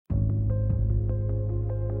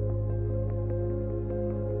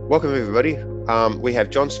Welcome, everybody. We have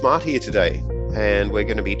John Smart here today, and we're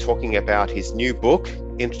going to be talking about his new book,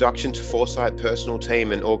 Introduction to Foresight, Personal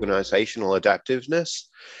Team and Organizational Adaptiveness,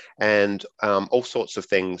 and all sorts of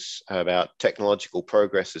things about technological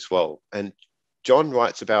progress as well. And John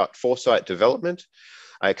writes about foresight development,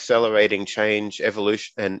 accelerating change,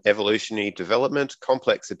 evolution and evolutionary development,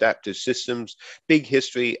 complex adaptive systems, big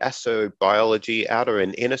history, astrobiology, outer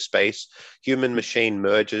and inner space, human-machine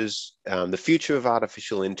mergers, the future of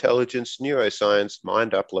artificial intelligence, neuroscience,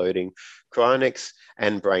 mind uploading, cryonics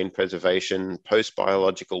and brain preservation,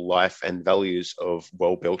 post-biological life and values of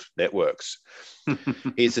well-built networks.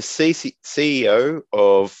 He's the CEO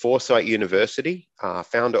of Foresight University,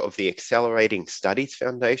 founder of the Accelerating Studies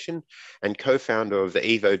Foundation, and co-founder of the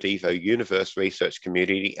Evo-Devo Universe research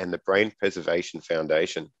community and the Brain Preservation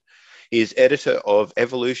Foundation. He is editor of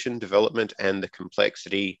Evolution, Development, and the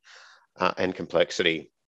Complexity.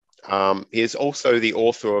 He is also the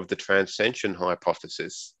author of the Transcension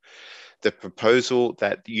Hypothesis, the proposal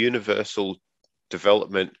that universal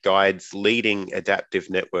development guides leading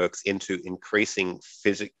adaptive networks into increasingly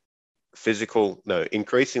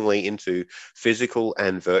into physical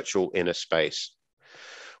and virtual inner space.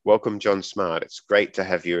 Welcome, John Smart. It's great to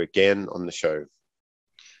have you again on the show.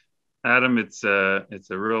 Adam, it's a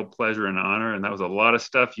real pleasure and honor, and that was a lot of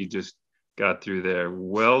stuff you just got through there.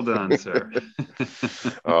 Well done, sir.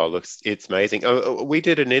 Oh, look, it's amazing. We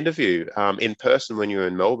did an interview in person when you were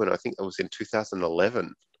in Melbourne. I think it was in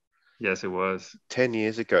 2011. Yes, it was. 10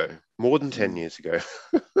 years ago, more than 10 years ago.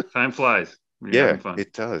 Time flies when you're having fun.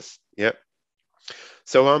 It does. Yep.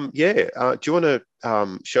 So, do you want to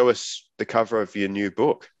show us the cover of your new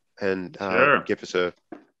book and Sure. give us an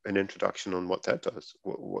introduction on what that does,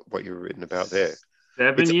 what you've written about there?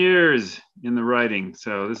 7 years in the writing.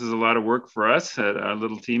 So this is a lot of work for us at our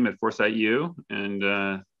little team at Foresight U, and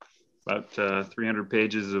about 300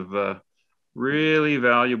 pages of really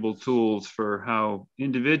valuable tools for how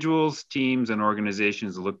individuals, teams, and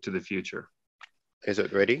organizations look to the future. Is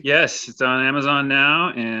it ready? Yes, it's on Amazon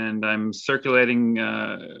now, and I'm circulating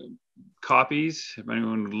copies. If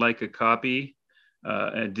anyone would like a copy,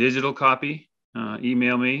 a digital copy,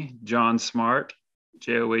 email me, John Smart,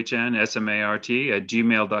 JOHNSMART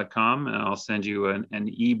 @gmail.com, and I'll send you an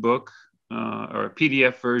ebook or a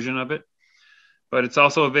PDF version of it. But it's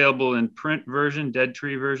also available in print version, dead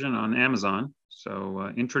tree version on Amazon.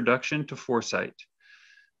 So Introduction to Foresight.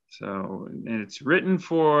 So, and it's written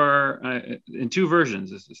for in two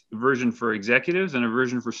versions. This is a version for executives and a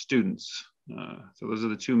version for students. So those are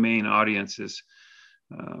the two main audiences.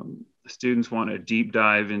 Students want a deep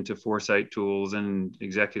dive into foresight tools, and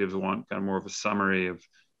executives want kind of more of a summary of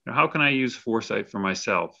how can I use foresight for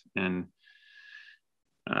myself. And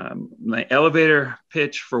my elevator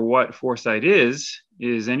pitch for what foresight is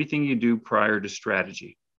anything you do prior to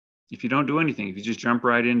strategy. If you don't do anything, if you just jump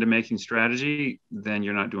right into making strategy, then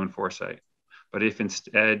you're not doing foresight. But if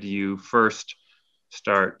instead you first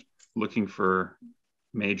start looking for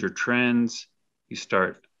major trends, you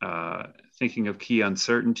start thinking of key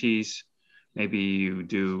uncertainties, maybe you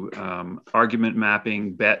do argument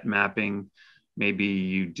mapping, bet mapping, maybe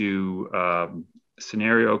you do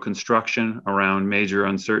scenario construction around major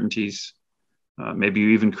uncertainties. Maybe you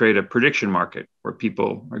even create a prediction market where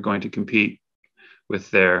people are going to compete with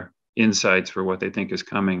their insights for what they think is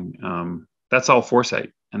coming. That's all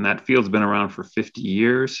foresight. And that field's been around for 50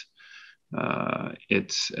 years.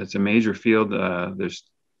 It's a major field. There's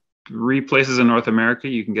 3 places in North America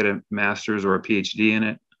you can get a master's or a PhD in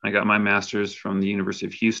it. I got my master's from the University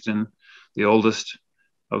of Houston, the oldest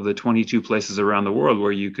of the 22 places around the world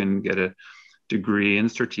where you can get a degree in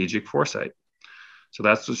strategic foresight. So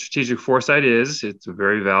that's what strategic foresight is. It's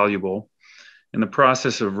very valuable. In the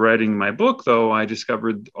process of writing my book, though, I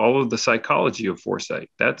discovered all of the psychology of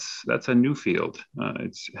foresight. That's a new field.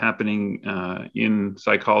 It's happening in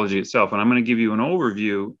psychology itself. And I'm going to give you an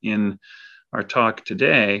overview in our talk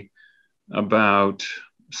today about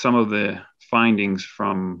some of the findings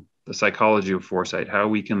from the psychology of foresight, how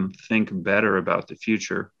we can think better about the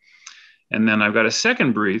future. And then I've got a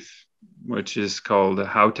second brief, which is called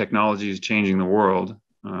How Technology is Changing the World,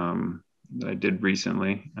 that I did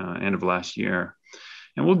recently, end of last year.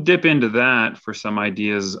 And we'll dip into that for some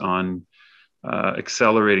ideas on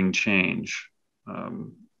accelerating change. The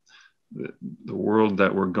world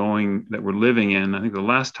that we're living in. I think the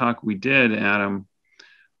last talk we did, Adam,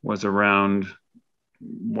 was around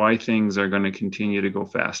why things are going to continue to go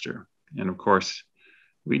faster. And of course,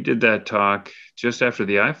 we did that talk just after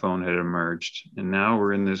the iPhone had emerged. And now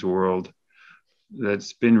we're in this world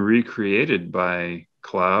that's been recreated by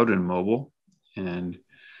cloud and mobile, and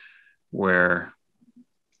where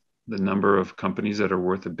The number of companies that are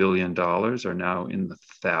worth $1 billion are now in the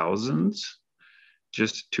thousands.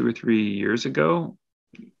 Just 2 or 3 years ago,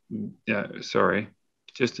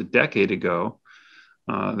 just a decade ago,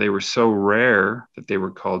 they were so rare that they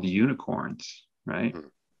were called unicorns, right?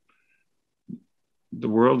 The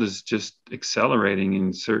world is just accelerating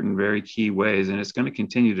in certain very key ways, and it's going to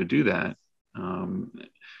continue to do that,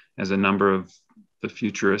 as a number of the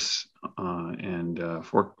futurists and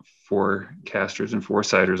forecasters and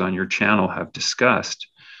foresighters on your channel have discussed,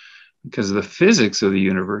 because the physics of the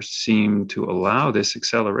universe seem to allow this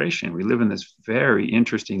acceleration. We live in this very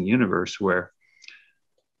interesting universe where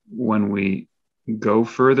when we go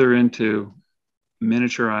further into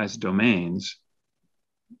miniaturized domains,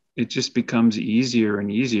 it just becomes easier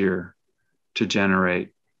and easier to generate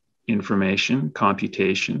information,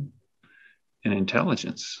 computation, and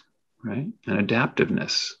intelligence, right? And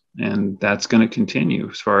adaptiveness. And that's going to continue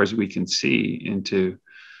as far as we can see into,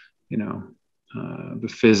 the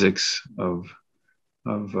physics of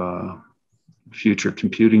future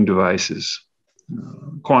computing devices.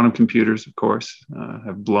 Quantum computers, of course,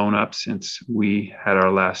 have blown up since we had our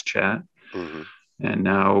last chat. Mm-hmm. And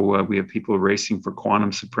now we have people racing for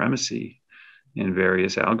quantum supremacy in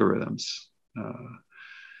various algorithms.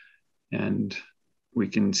 And we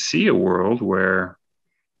can see a world where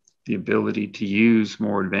the ability to use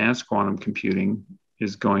more advanced quantum computing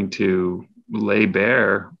is going to lay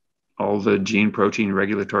bare all the gene protein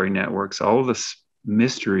regulatory networks, all the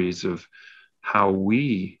mysteries of how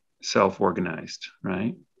we self-organized,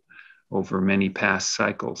 right, over many past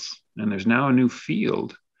cycles. And there's now a new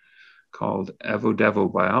field called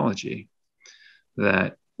Evo-Devo biology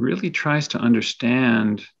that really tries to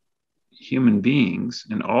understand human beings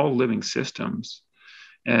and all living systems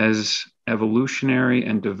as evolutionary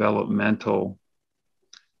and developmental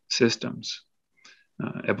systems.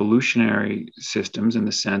 Evolutionary systems in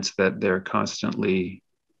the sense that they're constantly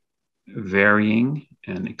varying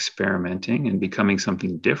and experimenting and becoming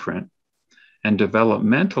something different, and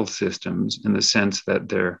developmental systems in the sense that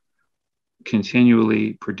they're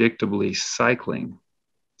continually, predictably cycling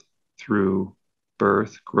through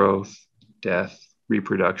birth, growth, death,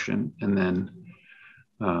 reproduction, and then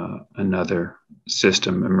another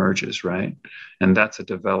system emerges, right? And that's a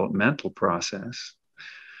developmental process.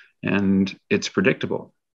 And it's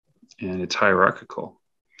predictable and it's hierarchical.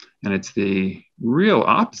 And it's the real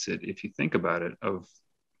opposite, if you think about it, of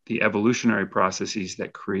the evolutionary processes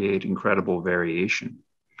that create incredible variation.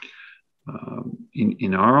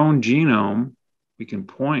 In our own genome, we can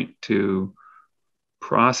point to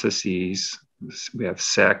processes. We have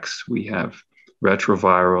sex, we have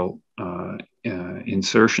retroviral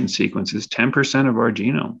insertion sequences. 10% of our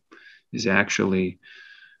genome is actually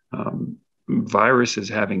viruses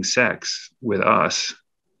having sex with us,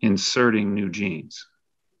 inserting new genes,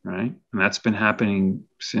 right? And that's been happening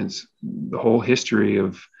since the whole history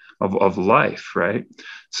of life, right?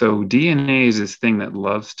 So DNA is this thing that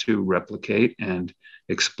loves to replicate and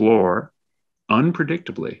explore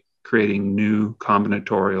unpredictably, creating new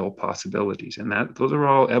combinatorial possibilities. And those are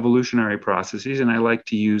all evolutionary processes. And I like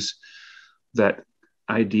to use that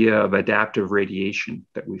idea of adaptive radiation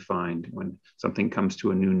that we find when something comes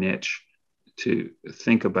to a new niche to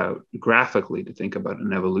think about graphically, to think about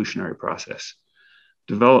an evolutionary process.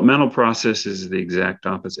 Developmental process is the exact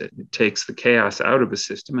opposite. It takes the chaos out of a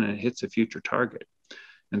system and it hits a future target.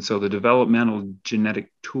 And so the developmental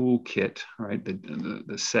genetic toolkit, right,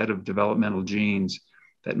 the set of developmental genes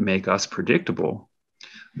that make us predictable,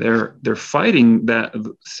 they're fighting that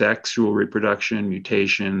sexual reproduction,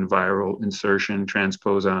 mutation, viral insertion,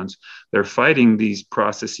 transposons. They're fighting these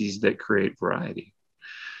processes that create variety.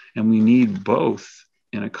 And we need both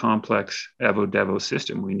in a complex Evo-Devo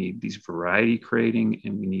system. We need these variety creating,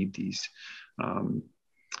 and we need these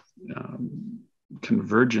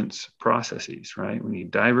convergence processes, right? We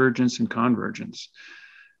need divergence and convergence.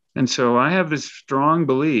 And so I have this strong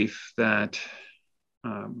belief that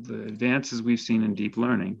the advances we've seen in deep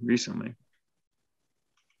learning recently,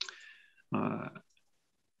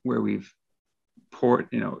 where we've poured,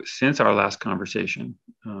 since our last conversation,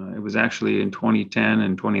 it was actually in 2010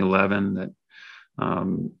 and 2011 that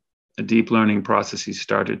deep learning processes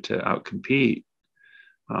started to outcompete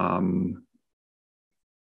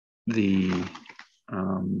the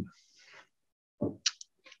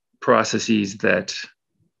processes that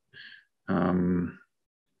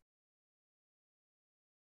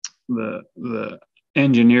the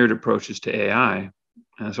engineered approaches to AI.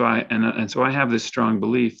 And so I have this strong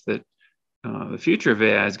belief that the future of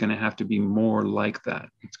AI is going to have to be more like that.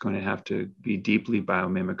 It's going to have to be deeply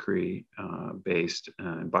biomimicry based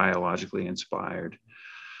and biologically inspired.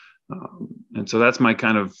 And so that's my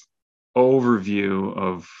kind of overview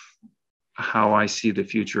of how I see the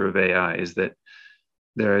future of AI is that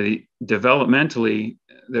developmentally,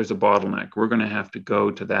 there's a bottleneck. We're going to have to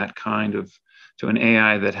go to to an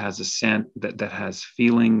AI that has that has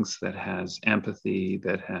feelings, that has empathy,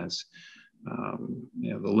 that has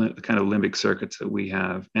the kind of limbic circuits that we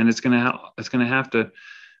have, and it's going to have to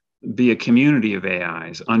be a community of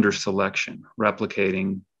AIs under selection,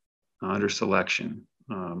 replicating under selection,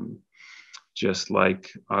 just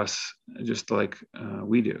like us,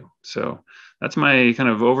 we do. So that's my kind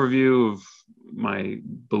of overview of my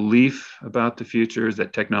belief about the future, is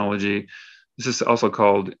that technology, this is also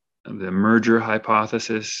called the merger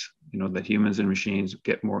hypothesis, that humans and machines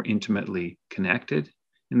get more intimately connected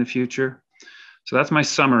in the future. So that's my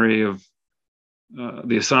summary of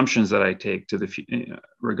the assumptions that I take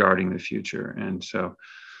regarding the future. And so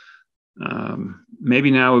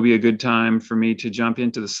maybe now would be a good time for me to jump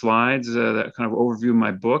into the slides, that kind of overview of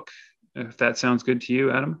my book, if that sounds good to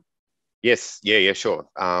you, Adam. Yes. Yeah, sure.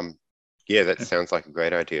 That sounds like a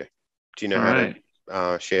great idea. Do you know how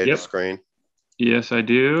to share the screen? Yes, I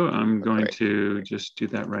do. I'm going to just do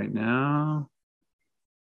that right now.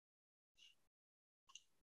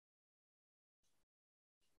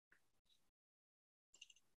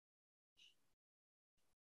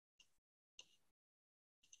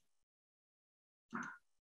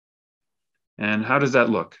 And how does that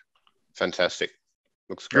look? Fantastic.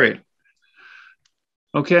 Looks great.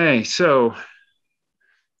 Okay, so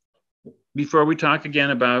before we talk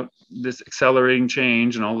again about this accelerating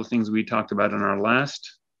change and all the things we talked about in our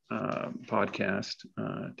last podcast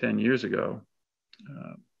 10 years ago,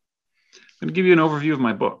 I'm going to give you an overview of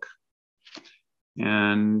my book.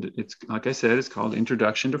 And it's, like I said, it's called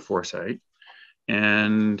Introduction to Foresight.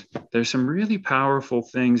 And there's some really powerful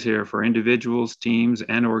things here for individuals, teams,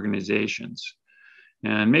 and organizations.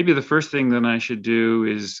 And maybe the first thing that I should do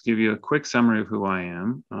is give you a quick summary of who I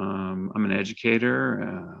am. I'm an educator,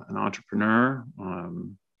 an entrepreneur,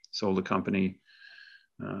 sold a company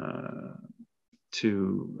in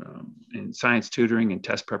science tutoring and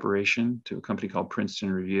test preparation to a company called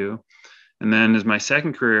Princeton Review. And then as my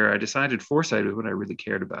second career, I decided foresight was what I really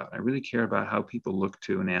cared about. I really care about how people look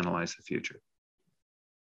to and analyze the future.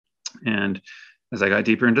 And as I got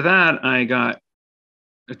deeper into that, I got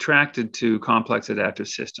attracted to complex adaptive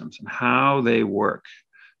systems and how they work.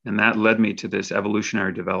 And that led me to this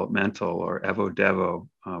evolutionary developmental, or Evo-Devo,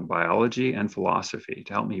 biology and philosophy,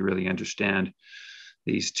 to help me really understand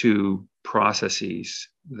these two processes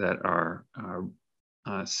that are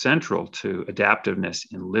central to adaptiveness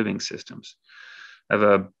in living systems. I have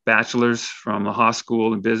a bachelor's from the Haas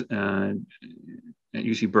School at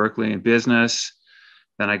UC Berkeley in business.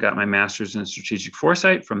 Then I got my master's in strategic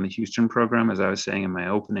foresight from the Houston program, as I was saying in my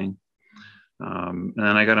opening. And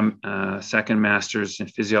then I got a second master's in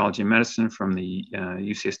physiology and medicine from the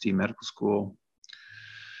UCSD Medical School.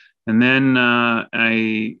 And then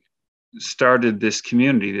I started this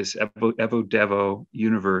community, this Evo-Devo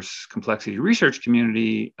Universe complexity research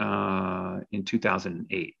community in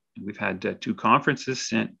 2008. We've had 2 conferences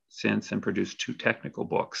since and produced 2 technical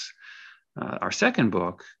books. Our second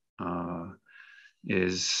book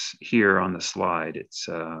is here on the slide. It's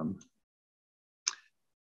a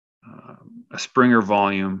Springer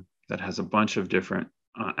volume that has a bunch of different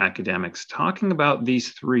academics talking about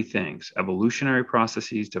these 3 things: evolutionary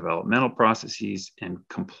processes, developmental processes, and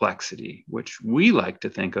complexity, which we like to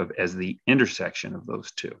think of as the intersection of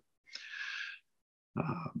those 2.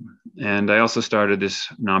 And I also started this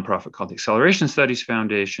nonprofit called the Acceleration Studies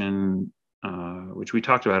Foundation, which we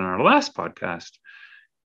talked about in our last podcast,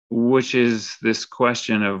 which is this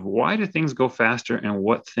question of why do things go faster and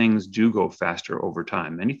what things do go faster over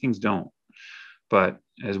time. Many things don't. But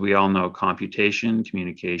as we all know, computation,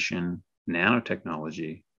 communication,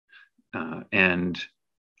 nanotechnology, and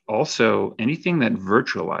also anything that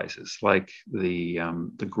virtualizes, like the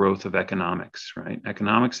growth of economics, right?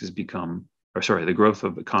 Economics has become, the growth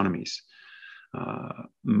of economies.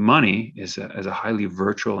 Money is a highly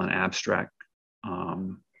virtual and abstract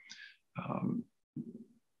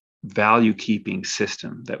value-keeping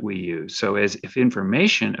system that we use. So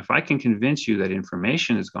if I can convince you that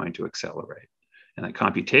information is going to accelerate and that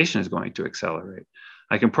computation is going to accelerate,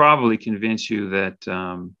 I can probably convince you that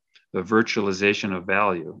the virtualization of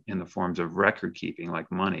value in the forms of record keeping,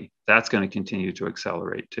 like money, that's going to continue to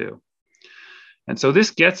accelerate too. And so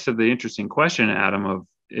this gets to the interesting question, Adam, of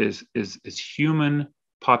is human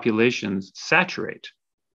populations saturate?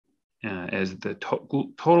 As the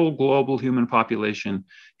total global human population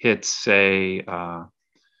hits, say,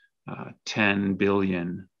 10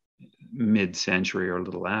 billion mid-century or a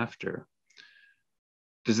little after,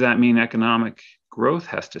 does that mean economic growth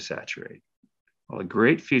has to saturate. Well, a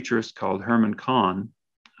great futurist called Herman Kahn,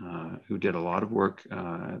 who did a lot of work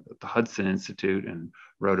at the Hudson Institute and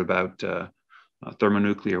wrote about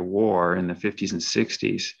thermonuclear war in the 50s and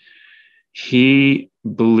 60s, he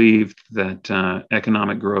believed that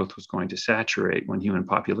economic growth was going to saturate when human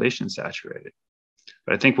population saturated.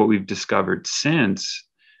 But I think what we've discovered since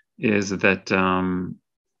is that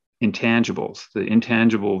intangibles, the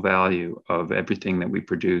intangible value of everything that we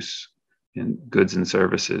produce in goods and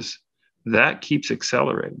services, that keeps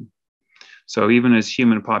accelerating. So even as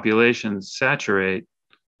human populations saturate,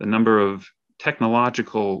 the number of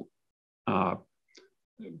technological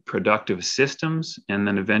productive systems, and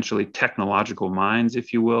then eventually technological minds,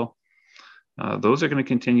 if you will, those are going to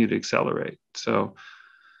continue to accelerate. So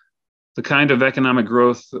the kind of economic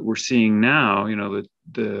growth that we're seeing now,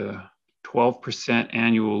 the 12%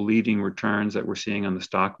 annual leading returns that we're seeing on the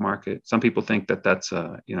stock market, some people think that that's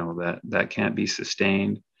that can't be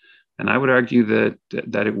sustained. And I would argue that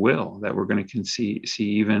it will, that we're going to see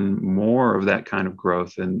even more of that kind of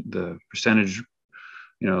growth, and the percentage,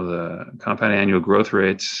 the compound annual growth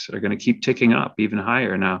rates are going to keep ticking up even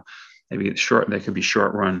higher. Now, maybe they could be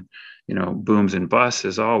short run, booms and busts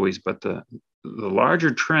as always, but the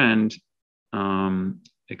larger trend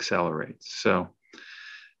accelerates. So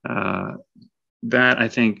that, I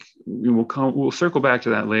think, we'll circle back to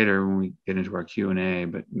that later when we get into our Q&A,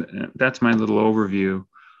 but that's my little overview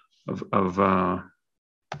of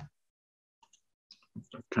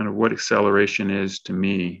kind of what acceleration is to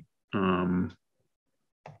me.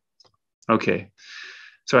 Okay,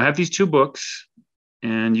 so I have these two books,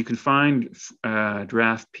 and you can find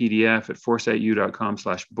draft PDF at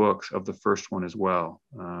foresightu.com/books of the first one as well.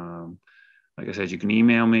 Like I said, you can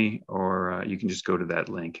email me, or you can just go to that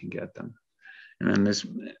link and get them. And then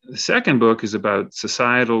the second book is about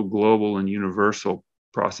societal, global, and universal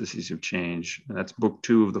processes of change. And that's book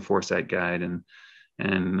 2 of the Foresight Guide, and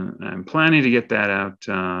I'm planning to get that out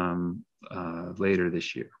later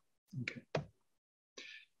this year. Okay.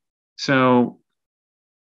 So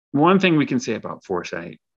one thing we can say about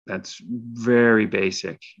foresight that's very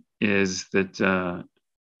basic is that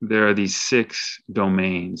there are these 6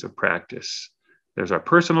 domains of practice. There's our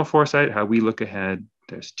personal foresight, how we look ahead.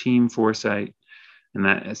 There's team foresight, and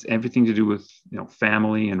that has everything to do with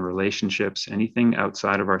family and relationships, anything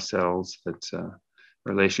outside of ourselves that's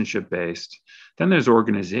relationship based. Then there's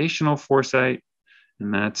organizational foresight,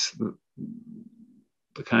 and that's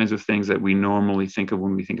the kinds of things that we normally think of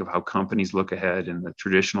when we think of how companies look ahead, and the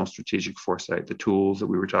traditional strategic foresight, the tools that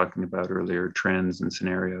we were talking about earlier, trends and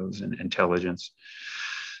scenarios and intelligence.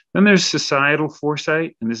 Then there's societal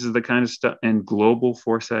foresight, and this is the kind of stuff, and global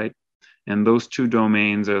foresight. And those 2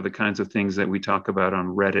 domains are the kinds of things that we talk about on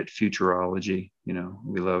Reddit futurology.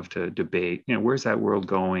 We love to debate, where's that world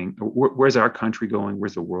going? Where's our country going?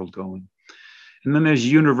 Where's the world going? And then there's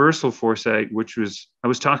universal foresight, which I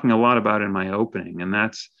was talking a lot about in my opening. And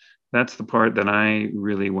that's the part that I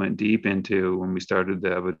really went deep into when we started the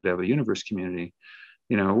Evo-Devo Universe community.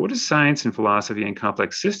 What does science and philosophy and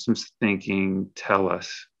complex systems thinking tell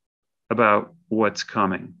us about what's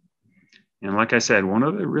coming? And like I said, one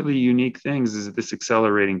of the really unique things is this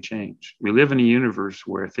accelerating change. We live in a universe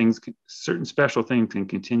where certain special things can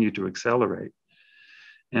continue to accelerate.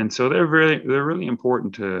 And so they're really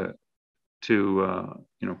important to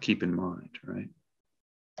keep in mind, right?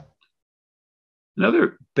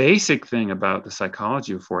 Another basic thing about the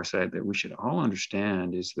psychology of foresight that we should all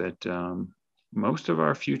understand is that most of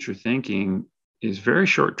our future thinking is very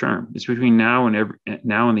short term. It's between now and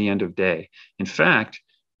the end of day. In fact,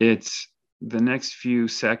 it's the next few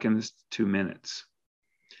seconds to minutes.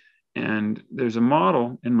 And there's a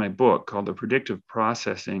model in my book called the predictive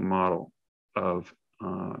processing model of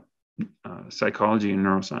psychology and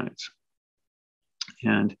neuroscience.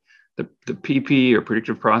 And the PP, or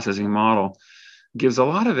predictive processing model, gives a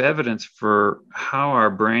lot of evidence for how our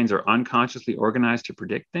brains are unconsciously organized to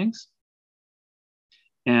predict things.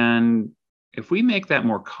 And if we make that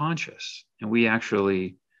more conscious, and we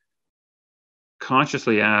actually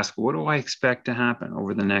consciously ask, what do I expect to happen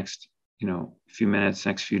over the next few minutes,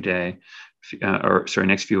 next few days,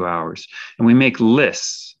 next few hours, and we make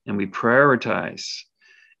lists and we prioritize,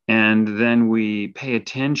 and then we pay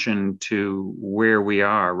attention to where we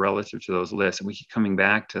are relative to those lists, and we keep coming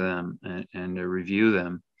back to them and to review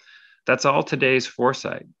them. That's all today's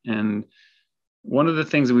foresight. And one of the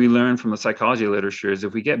things that we learn from the psychology literature is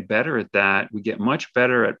if we get better at that, we get much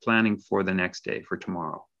better at planning for the next day, for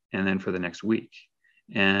tomorrow, and then for the next week.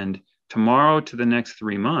 And tomorrow to the next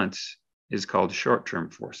 3 months is called short-term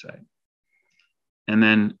foresight. And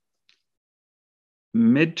then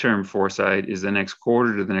midterm foresight is the next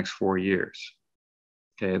quarter to the next 4 years.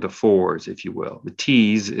 Okay, the fours, if you will. The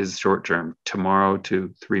T's is short term, tomorrow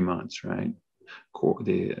to 3 months, right?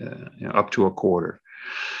 Up to a quarter.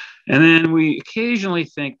 And then we occasionally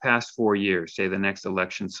think past 4 years, say the next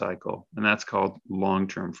election cycle, and that's called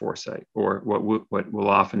long-term foresight, or what we'll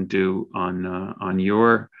often do on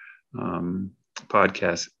your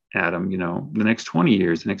podcast, Adam. The next 20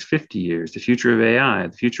 years, the next 50 years, the future of AI,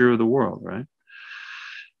 the future of the world, right?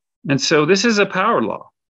 And so this is a power law.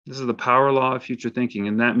 This is the power law of future thinking,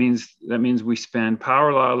 and that means we spend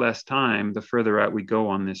power law less time the further out we go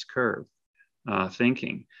on this curve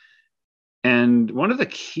thinking. And one of the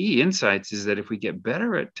key insights is that if we get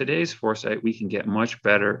better at today's foresight, we can get much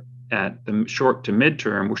better at the short to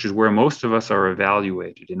midterm, which is where most of us are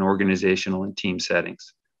evaluated in organizational and team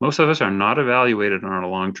settings. Most of us are not evaluated on our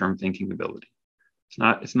long-term thinking ability.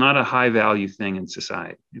 It's not a high value thing in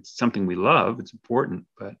society. It's something we love. It's important,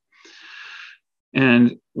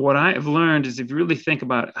 and what I have learned is if you really think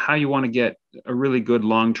about how you want to get a really good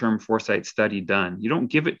long-term foresight study done, you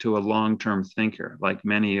don't give it to a long-term thinker, like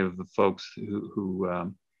many of the folks who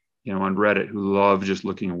on Reddit who love just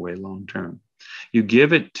looking away long-term. You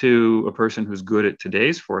give it to a person who's good at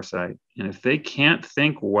today's foresight, and if they can't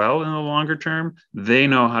think well in the longer term, they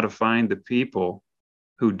know how to find the people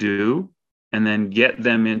who do, and then get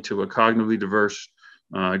them into a cognitively diverse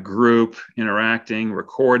group, interacting,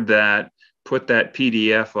 record that, put that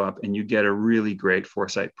PDF up, and you get a really great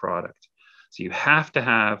foresight product. So you have to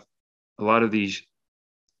have a lot of these.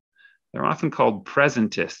 They're often called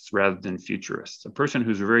presentists rather than futurists. A person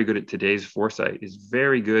who's very good at today's foresight is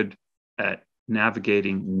very good at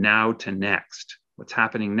navigating now to next. What's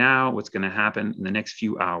happening now, what's going to happen in the next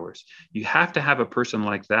few hours. You have to have a person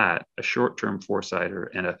like that, a short-term foresighter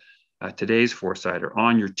and a today's foresighter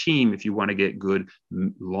on your team if you want to get good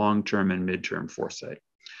long-term and mid-term foresight.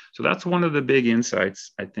 So that's one of the big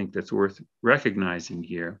insights I think that's worth recognizing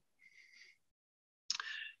here.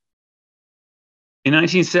 In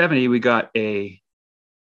 1970, we got a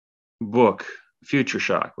book, Future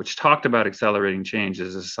Shock, which talked about accelerating change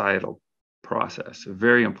as a societal process, a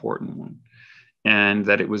very important one, and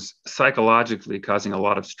that it was psychologically causing a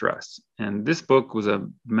lot of stress. And this book was a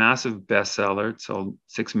massive bestseller. It sold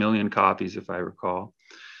 6 million copies, if I recall.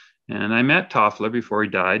 And I met Toffler before he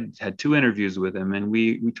died, had 2 interviews with him, and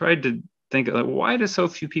we tried to think, why do so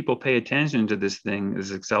few people pay attention to this thing,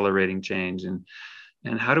 this accelerating change, and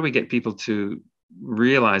how do we get people to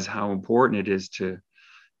realize how important it is to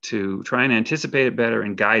try and anticipate it better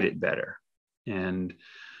and guide it better? And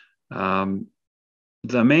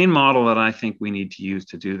the main model that I think we need to use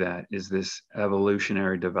to do that is this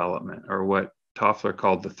evolutionary development, or what Toffler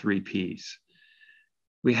called the 3 Ps.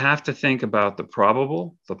 We have to think about the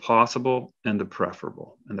probable, the possible, and the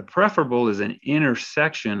preferable. And the preferable is an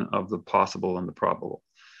intersection of the possible and the probable.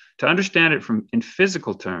 To understand it in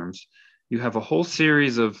physical terms, you have a whole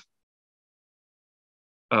series of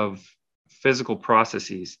physical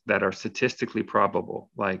processes that are statistically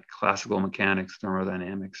probable, like classical mechanics,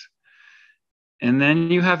 thermodynamics. And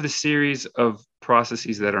then you have the series of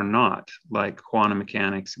processes that are not, like quantum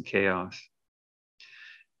mechanics and chaos.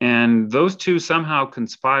 And those two somehow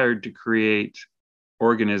conspired to create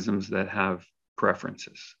organisms that have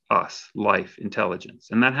preferences, us, life, intelligence.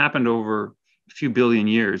 And that happened over a few billion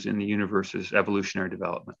years in the universe's evolutionary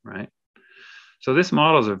development, right? So this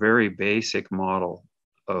model is a very basic model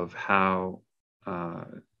of how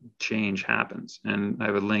change happens. And I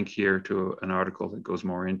have a link here to an article that goes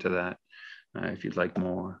more into that if you'd like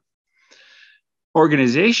more.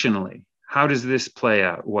 Organizationally, how does this play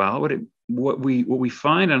out? Well, what we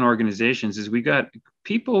find in organizations is we got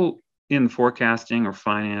people in forecasting or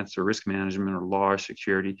finance or risk management or law or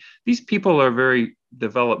security. These people are very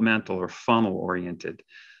developmental or funnel oriented,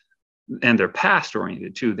 and they're past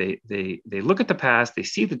oriented too. They look at the past, they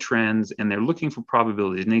see the trends, and they're looking for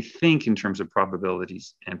probabilities, and they think in terms of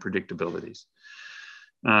probabilities and predictabilities.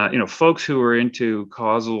 Folks who are into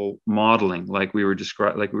causal modeling, like we were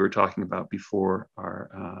talking about before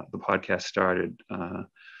the podcast started,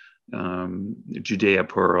 Judea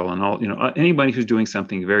Pearl and all, anybody who's doing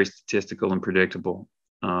something very statistical and predictable,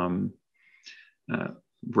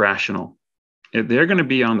 rational, they're going to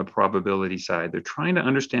be on the probability side. They're trying to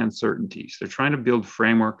understand certainties. They're trying to build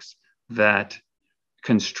frameworks that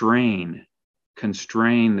constrain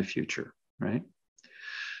the future, right?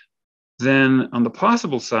 Then on the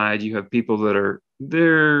possible side, you have people that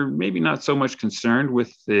they're maybe not so much concerned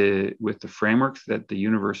with the frameworks that the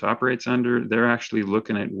universe operates under. They're actually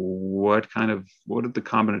looking at what are the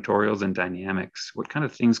combinatorials and dynamics, what kind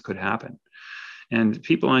of things could happen. And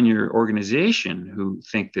people in your organization who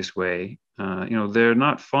think this way, they're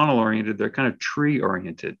not funnel oriented, they're kind of tree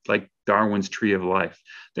oriented, like Darwin's tree of life.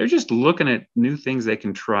 They're just looking at new things they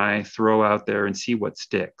can try, throw out there and see what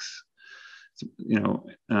sticks.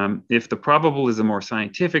 If the probable is a more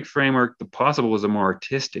scientific framework, the possible is a more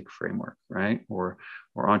artistic framework, right? Or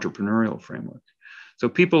entrepreneurial framework. So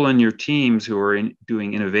people in your teams who are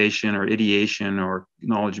doing innovation or ideation or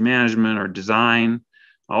knowledge management or design,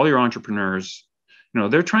 all your entrepreneurs,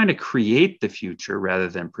 they're trying to create the future rather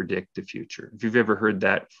than predict the future. If you've ever heard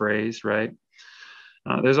that phrase, right?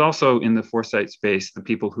 There's also in the foresight space, the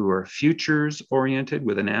people who are futures oriented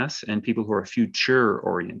with an S and people who are future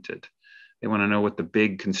oriented. They want to know what the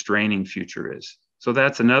big constraining future is. So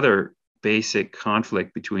that's another basic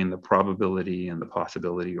conflict between the probability and the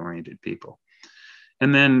possibility oriented people.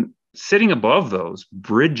 And then sitting above those,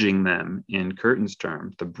 bridging them in Curtin's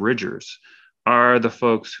terms, the bridgers are the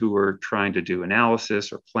folks who are trying to do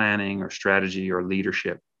analysis or planning or strategy or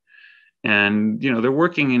leadership. And, they're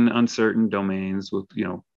working in uncertain domains with,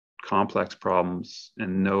 complex problems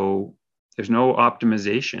and there's no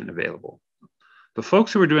optimization available. The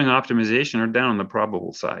folks who are doing optimization are down on the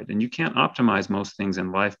probable side, and you can't optimize most things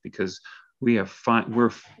in life because we're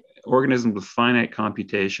organisms with finite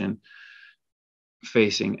computation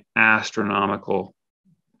facing astronomical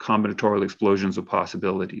combinatorial explosions of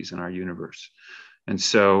possibilities in our universe. And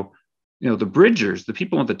so, the bridgers, the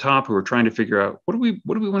people at the top who are trying to figure out what do we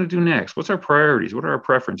want to do next? What's our priorities? What are our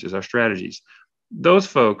preferences, our strategies? Those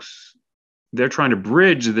folks, they're trying to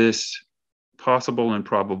bridge this possible and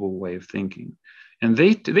probable way of thinking. And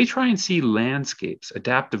they try and see landscapes,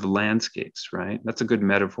 adaptive landscapes, right? That's a good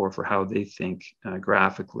metaphor for how they think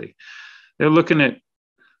graphically.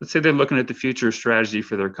 Let's say they're looking at the future strategy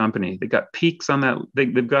for their company. They got peaks on that.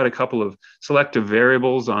 They've got a couple of selective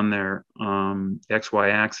variables on their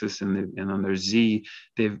XY axis and on their Z.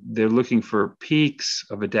 They're looking for peaks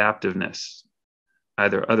of adaptiveness,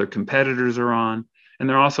 either other competitors are on, and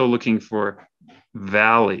they're also looking for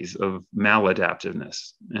valleys of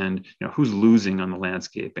maladaptiveness and who's losing on the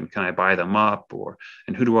landscape and can I buy them up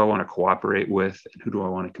and who do I want to cooperate with and who do I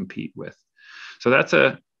want to compete with. So that's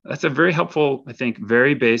a very helpful, I think,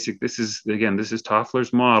 very basic. This is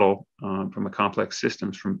Toffler's model from a complex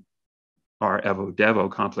systems, from our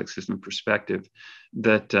Evo-Devo complex system perspective,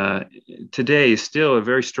 that today is still a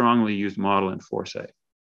very strongly used model in foresight.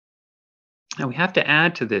 Now we have to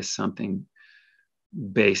add to this something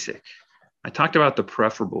basic. I talked about the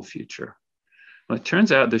preferable future. Well, it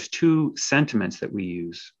turns out there's two sentiments that we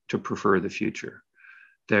use to prefer the future.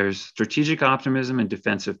 There's strategic optimism and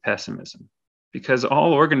defensive pessimism, because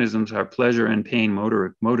all organisms are pleasure and pain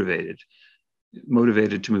motivated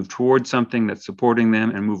to move towards something that's supporting them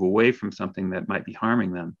and move away from something that might be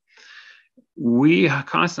harming them. We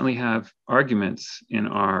constantly have arguments in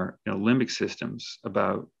our limbic systems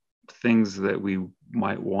about things that we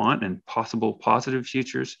might want and possible positive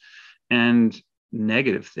futures and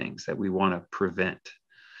negative things that we want to prevent.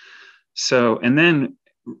 So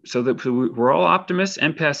we're all optimists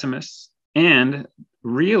and pessimists and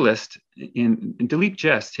realists. In Dilip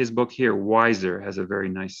Jest, his book here, Wiser, has a very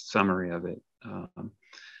nice summary of it.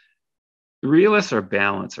 Realists are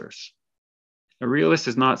balancers. A realist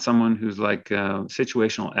is not someone who's like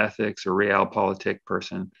situational ethics or realpolitik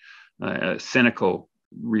person, cynical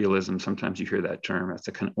realism. Sometimes you hear that term. That's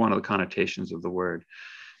one of the connotations of the word.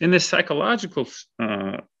 In this psychological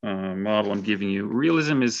model I'm giving you,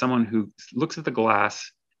 realism is someone who looks at the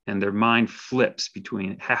glass and their mind flips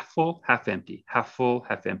between half full, half empty, half full,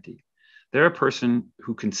 half empty. They're a person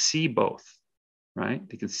who can see both, right?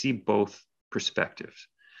 They can see both perspectives.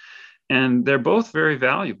 And they're both very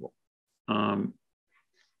valuable. And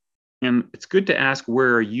it's good to ask,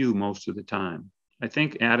 where are you most of the time? I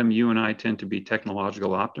think, Adam, you and I tend to be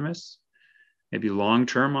technological optimists, maybe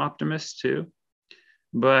long-term optimists too.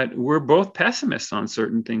 But we're both pessimists on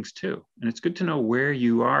certain things too. And it's good to know where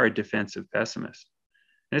you are a defensive pessimist.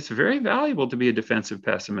 And it's very valuable to be a defensive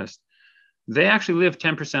pessimist. They actually live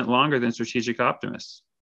 10% longer than strategic optimists.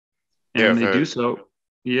 And they do so,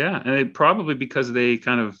 and probably because they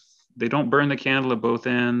don't burn the candle at both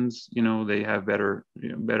ends. They have better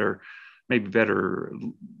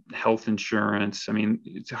health insurance. I mean,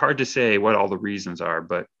 it's hard to say what all the reasons are,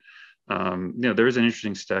 but there was an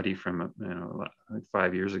interesting study from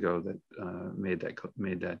 5 years ago that made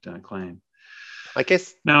that claim. I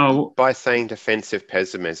guess now, by saying defensive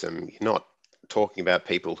pessimism, you're not talking about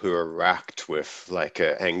people who are racked with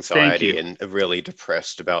anxiety and are really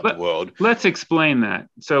depressed about the world. Let's explain that.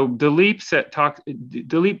 So Dilip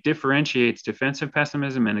differentiates defensive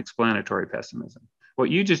pessimism and explanatory pessimism. What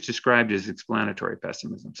you just described is explanatory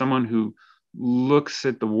pessimism, someone who looks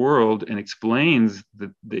at the world and explains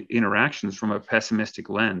the interactions from a pessimistic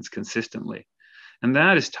lens consistently. And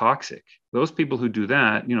that is toxic. Those people who do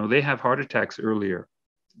that, they have heart attacks earlier.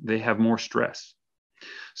 They have more stress.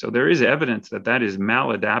 So there is evidence that that is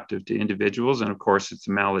maladaptive to individuals. And of course, it's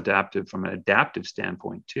maladaptive from an adaptive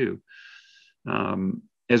standpoint too.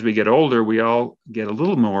 As we get older, we all get a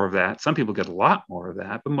little more of that. Some people get a lot more of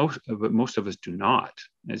that, but most of us do not,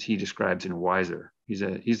 as he describes in Wiser. He's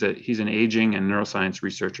an aging and neuroscience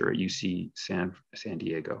researcher at UC San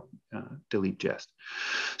Diego, Dilip Jest.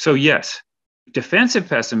 So yes, defensive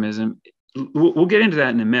pessimism, we'll get into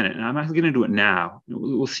that in a minute, and I'm not going to do it now.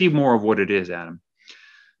 We'll see more of what it is, Adam.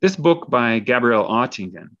 This book by Gabrielle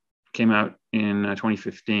Oettingen came out in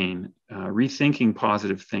 2015, Rethinking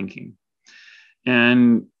Positive Thinking.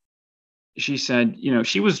 And she said,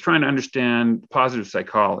 she was trying to understand positive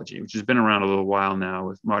psychology, which has been around a little while now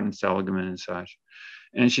with Martin Seligman and such.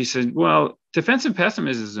 And she said, well, defensive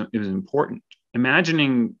pessimism is important.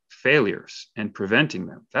 Imagining failures and preventing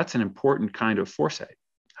them, that's an important kind of foresight.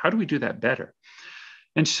 How do we do that better?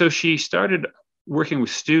 And so she started working with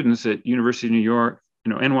students at University of New York,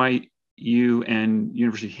 NYU and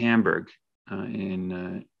University of Hamburg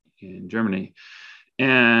in Germany.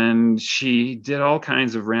 And she did all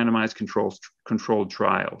kinds of randomized controlled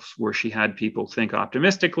trials where she had people think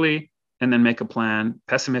optimistically and then make a plan,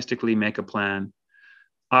 pessimistically make a plan,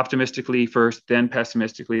 optimistically first, then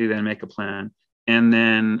pessimistically, then make a plan. And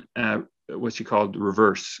then what she called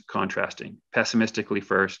reverse contrasting, pessimistically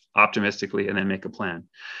first, optimistically, and then make a plan.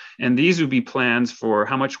 And these would be plans for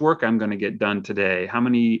how much work I'm going to get done today,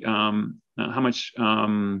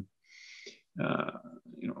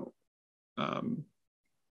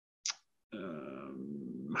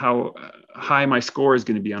 how high my score is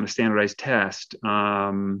going to be on a standardized test,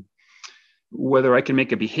 whether I can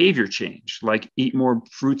make a behavior change, like eat more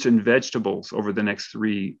fruits and vegetables over the next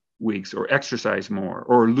 3 weeks, or exercise more,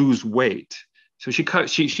 or lose weight. So she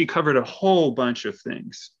covered a whole bunch of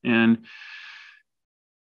things. And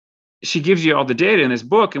she gives you all the data in this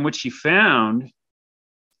book, and what she found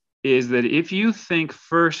is that if you think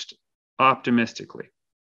first optimistically,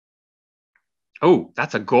 oh,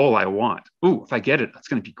 that's a goal I want. Oh, if I get it, that's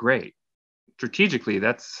going to be great. Strategically,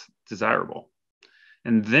 that's desirable.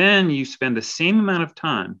 And then you spend the same amount of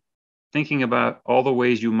time thinking about all the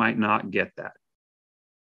ways you might not get that.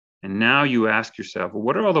 And now you ask yourself, well,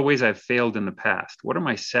 what are all the ways I've failed in the past? What are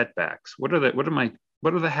my setbacks? What are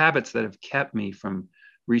the habits that have kept me from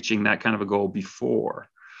reaching that kind of a goal before?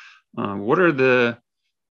 What are the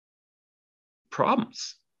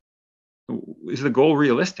problems? Is the goal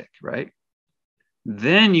realistic, right?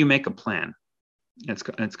 Then you make a plan.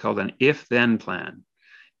 It's called an if-then plan.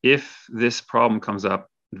 If this problem comes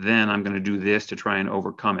up, then I'm going to do this to try and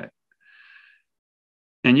overcome it.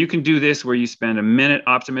 And you can do this where you spend a minute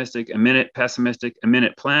optimistic, a minute pessimistic, a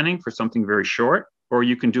minute planning for something very short, or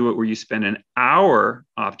you can do it where you spend an hour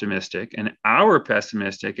optimistic, an hour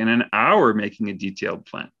pessimistic, and an hour making a detailed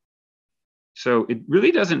plan. So it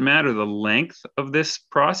really doesn't matter the length of this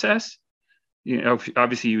process.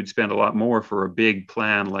 Obviously you would spend a lot more for a big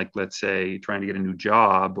plan, like let's say trying to get a new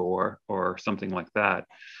job or something like that.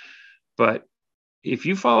 But if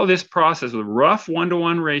you follow this process with a rough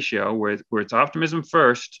 1-to-1 ratio where it's optimism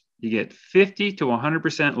first, you get 50 to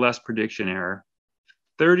 100% less prediction error,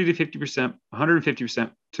 30 to 50%,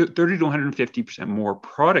 150%, 30 to 150% more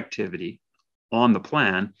productivity on the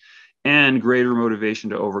plan, and greater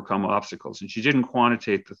motivation to overcome obstacles. And she didn't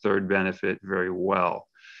quantitate the third benefit very well.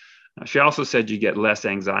 She also said you get less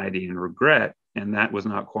anxiety and regret, and that was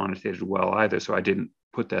not quantitated well either, so I didn't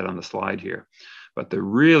put that on the slide here. But the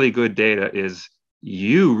really good data is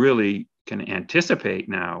you really can anticipate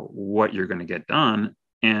now what you're going to get done,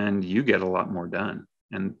 and you get a lot more done.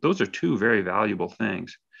 And those are two very valuable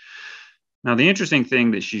things. Now, the interesting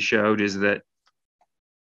thing that she showed is that,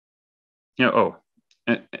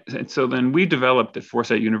 and so then we developed at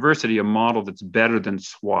Foresight University a model that's better than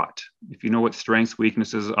SWOT. If you know what strengths,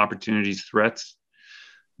 weaknesses, opportunities, threats,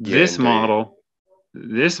 this model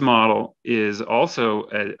is also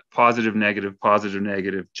a positive, negative,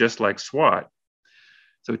 just like SWOT.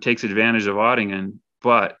 So it takes advantage of Oettingen,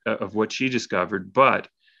 but of what she discovered, but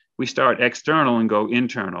we start external and go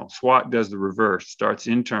internal. SWOT does the reverse, starts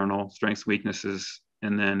internal, strengths, weaknesses,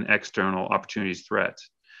 and then external, opportunities, threats.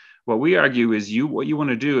 What we argue is what you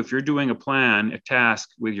want to do if you're doing a plan, a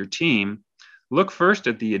task with your team, look first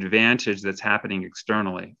at the advantage that's happening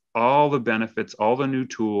externally, all the benefits, all the new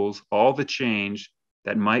tools, all the change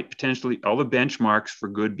that might potentially, all the benchmarks for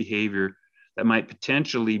good behavior that might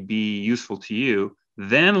potentially be useful to you.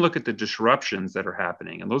 Then look at the disruptions that are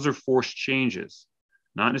happening. And those are forced changes.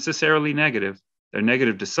 not necessarily negative. They're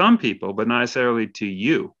negative to some people, but not necessarily to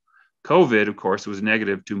you. COVID, of course, was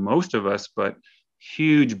negative to most of us, but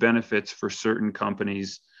huge benefits for certain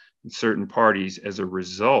companies and certain parties as a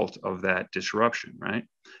result of that disruption, right?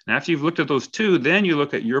 And after you've looked at those two, then you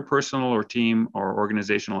look at your personal or team or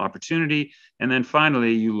organizational opportunity. And then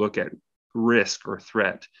finally, you look at risk or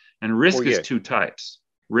threat. And risk is two types.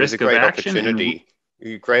 There's a Risk of great action opportunity,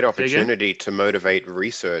 great opportunity to motivate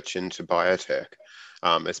research into biotech,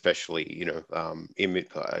 especially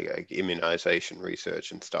immunization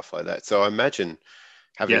research and stuff like that. So I imagine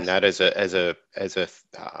having that as a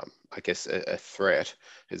I guess a threat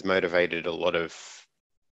has motivated a lot of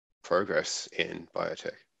progress in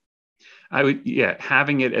biotech.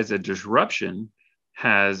 Having it as a disruption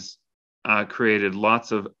has created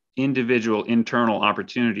lots of individual internal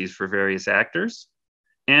opportunities for various actors.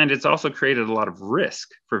 And it's also created a lot of risk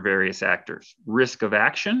for various actors, risk of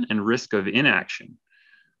action and risk of inaction.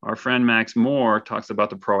 Our friend Max Moore talks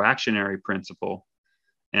about the proactionary principle,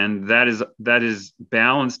 and that is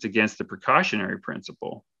balanced against the precautionary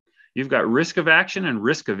principle. You've got risk of action and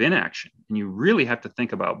risk of inaction, and you really have to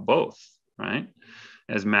think about both, right?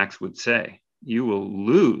 As Max would say, you will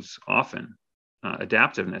lose often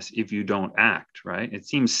adaptiveness if you don't act, right? It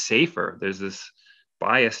seems safer. There's this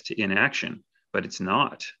bias to inaction, but it's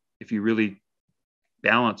not if you really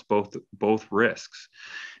balance both risks.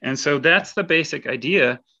 And so that's the basic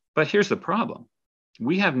idea. But here's the problem.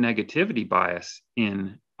 We have negativity bias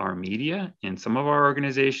in our media, in some of our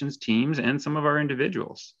organizations, teams, and some of our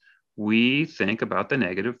individuals. We think about the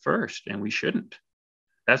negative first, and we shouldn't.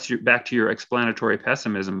 That's back to your explanatory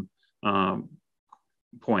pessimism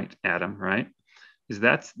point, Adam, right?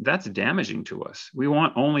 That's damaging to us. We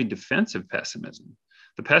want only defensive pessimism.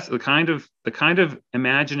 The kind of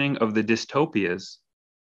imagining of the dystopias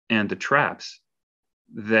and the traps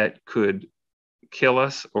that could kill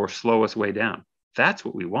us or slow us way down. That's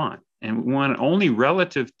what we want. And we want it only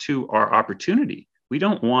relative to our opportunity. We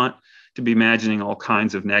don't want to be imagining all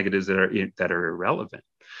kinds of negatives that are irrelevant.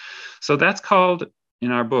 So that's called,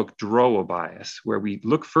 in our book, DROA bias, where we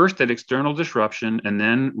look first at external disruption and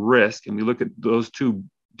then risk, and we look at those two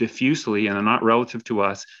diffusely and they're not relative to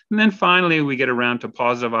us. And then finally, we get around to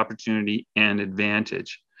positive opportunity and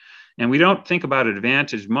advantage. And we don't think about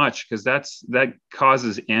advantage much because that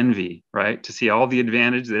causes envy, right? To see all the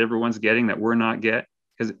advantage that everyone's getting that we're not getting.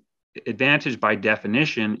 Because advantage by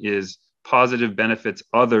definition is positive benefits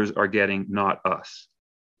others are getting, not us,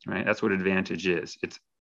 right? That's what advantage is. It's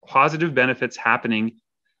positive benefits happening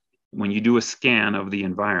when you do a scan of the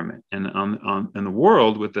environment. And in the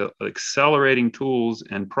world, with the accelerating tools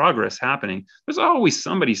and progress happening, there's always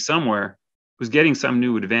somebody somewhere who's getting some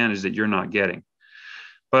new advantage that you're not getting.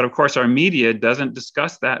 But of course, our media doesn't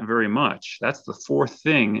discuss that very much. That's the fourth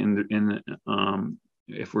thing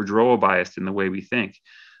if we're DROA biased in the way we think,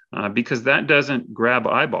 because that doesn't grab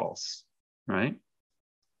eyeballs, right?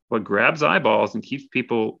 What grabs eyeballs and keeps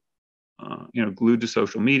people glued to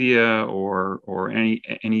social media or any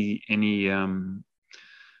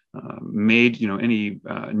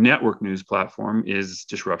network news platform is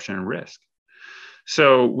disruption and risk.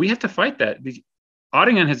 So we have to fight that.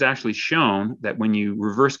 Ottingham has actually shown that when you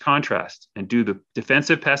reverse contrast and do the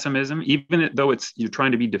defensive pessimism, even though you're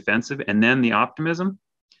trying to be defensive, and then the optimism,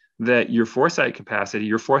 that your foresight capacity,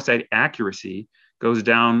 your foresight accuracy goes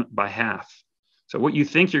down by half. So what you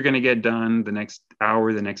think you're going to get done the next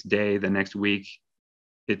hour, the next day, the next week,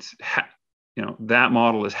 that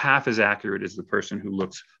model is half as accurate as the person who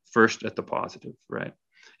looks first at the positive, right?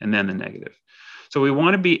 And then the negative. So we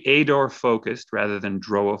want to be ADOR focused rather than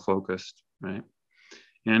DROA focused, right?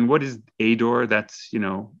 And what is ADOR? That's,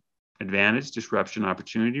 advantage, disruption,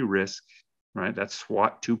 opportunity, risk, right? That's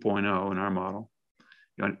SWOT 2.0 in our model.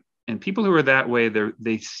 And people who are that way,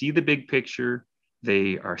 they see the big picture.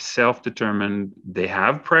 They are self-determined. They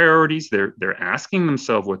have priorities. They're asking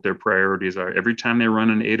themselves what their priorities are every time they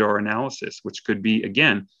run an ADOR analysis, which could be,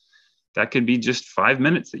 again, that could be just 5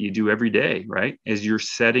 minutes that you do every day, right? As you're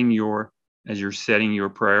setting your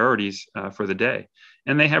priorities for the day.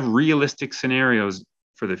 And they have realistic scenarios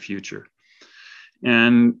for the future.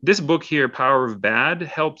 And this book here, Power of Bad,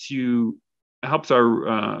 helps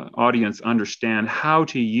our audience understand how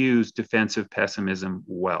to use defensive pessimism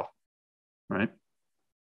well, right?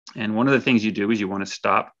 And one of the things you do is you want to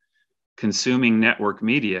stop consuming network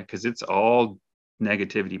media because it's all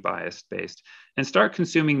negativity bias based, and start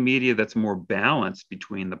consuming media that's more balanced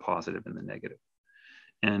between the positive and the negative.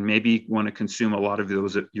 And maybe you want to consume a lot of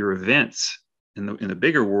your events in the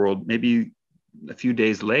bigger world, maybe a few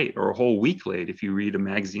days late or a whole week late if you read a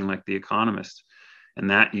magazine like The Economist. And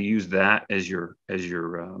that you use that as your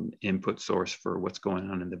input source for what's going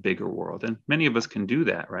on in the bigger world. And many of us can do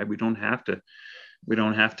that, right? We don't have to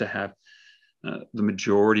have the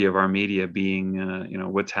majority of our media being,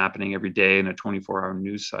 what's happening every day in a 24-hour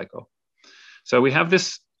news cycle. So we have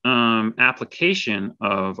this application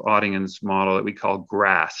of Ottingen's model that we call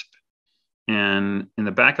GRASP. And in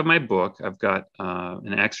the back of my book, I've got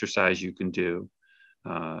an exercise you can do.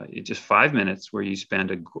 It's just 5 minutes where you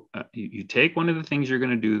spend you take one of the things you're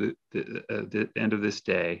going to do the end of this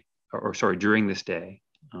day, during this day.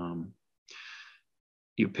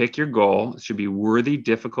 You pick your goal. It should be worthy,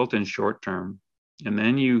 difficult, and short term. And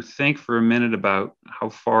then you think for a minute about how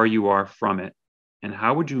far you are from it and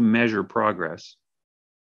how would you measure progress.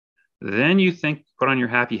 Then you put on your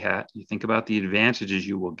happy hat. You think about the advantages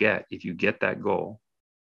you will get if you get that goal.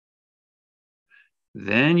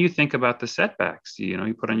 Then you think about the setbacks.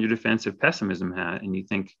 You put on your defensive pessimism hat and you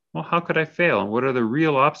think, well, how could I fail? And what are the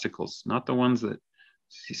real obstacles? Not the ones that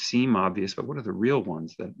seem obvious, but what are the real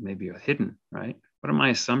ones that maybe are hidden, right? What are my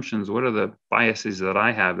assumptions? What are the biases that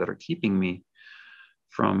I have that are keeping me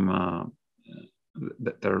from,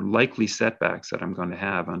 that are likely setbacks that I'm going to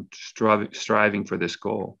have on striving for this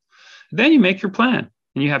goal? Then you make your plan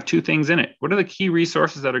and you have two things in it. What are the key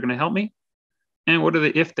resources that are going to help me? And what are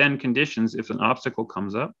the if-then conditions if an obstacle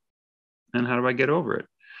comes up? And how do I get over it?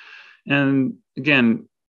 And again,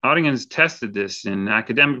 Ottingen's tested this in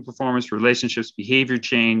academic performance, relationships, behavior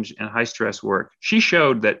change, and high-stress work. She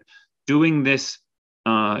showed that doing this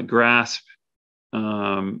GRASP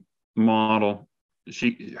model,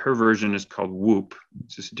 her version is called WHOOP.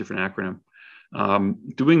 It's just a different acronym.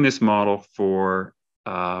 Doing this model for,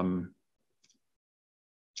 I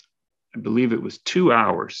believe it was 2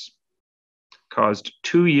 hours, caused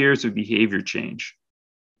 2 years of behavior change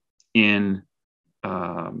in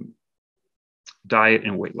diet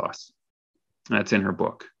and weight loss. That's in her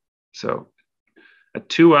book. So a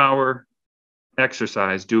 2-hour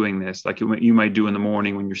exercise doing this, like you might do in the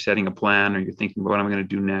morning when you're setting a plan or you're thinking about what I'm going to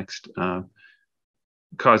do next,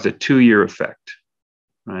 caused a 2-year effect,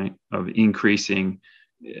 right, of increasing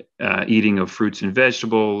eating of fruits and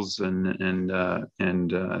vegetables and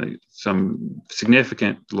some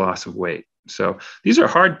significant loss of weight. So these are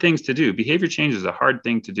hard things to do. Behavior change is a hard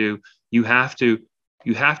thing to do. You have to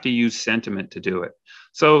use sentiment to do it.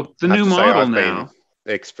 So the new model now.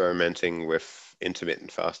 Been experimenting with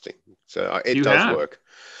intermittent fasting, so it does work.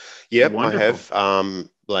 Yep, wonderful.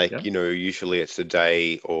 I have. Usually it's a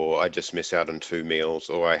day, or I just miss out on 2 meals,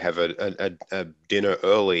 or I have a dinner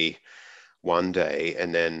early one day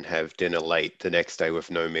and then have dinner late the next day with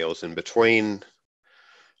no meals in between.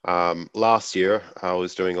 Last year, I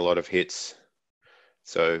was doing a lot of hits.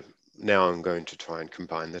 So now I'm going to try and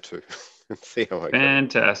combine the two and see how I go.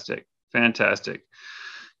 Fantastic.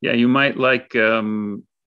 Yeah, you might like the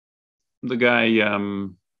guy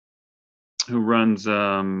who runs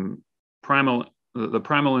the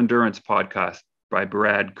Primal Endurance podcast by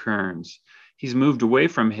Brad Kearns. He's moved away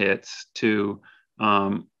from hits to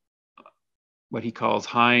what he calls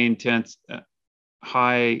high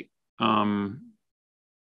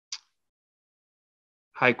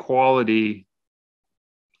quality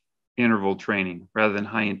interval training rather than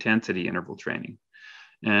high intensity interval training.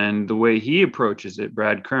 And the way he approaches it,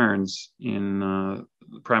 Brad Kearns in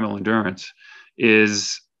Primal Endurance,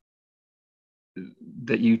 is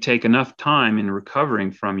that you take enough time in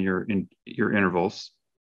recovering from your intervals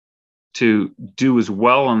to do as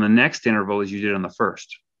well on the next interval as you did on the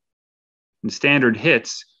first. In standard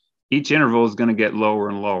hits, each interval is going to get lower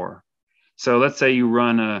and lower. So let's say you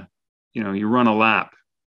run a lap,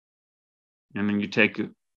 and then you take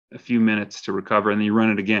a few minutes to recover, and then you run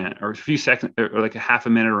it again, or a few seconds, or like a half a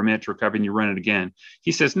minute or a minute to recover, and you run it again.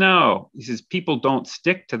 He says, no. He says, people don't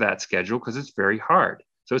stick to that schedule because it's very hard.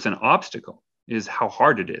 So it's an obstacle, is how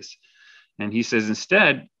hard it is. And he says,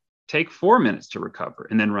 instead, take 4 minutes to recover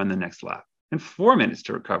and then run the next lap, and 4 minutes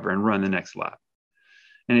to recover and run the next lap.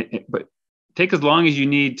 But take as long as you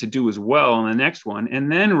need to do as well on the next one,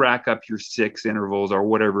 and then rack up your 6 intervals or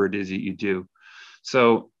whatever it is that you do.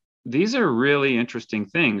 So these are really interesting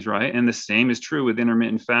things, right? And the same is true with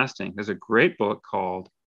intermittent fasting. There's a great book called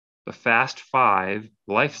The Fast 5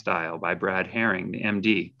 Lifestyle by Brad Herring, the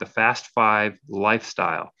MD, The Fast 5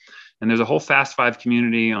 Lifestyle. And there's a whole Fast 5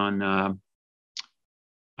 community on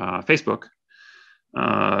Facebook.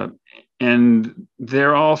 And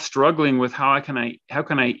they're all struggling with how can I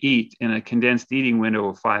eat in a condensed eating window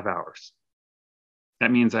of 5 hours?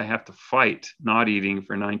 That means I have to fight not eating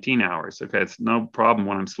for 19 hours. Okay, it's no problem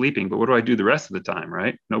when I'm sleeping, but what do I do the rest of the time,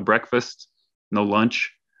 right? No breakfast, no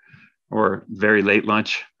lunch, or very late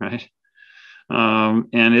lunch, right?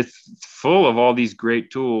 And it's full of all these great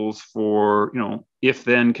tools for, if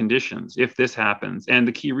then conditions, if this happens, and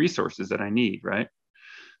the key resources that I need, right?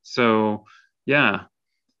 So, yeah.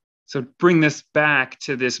 So bring this back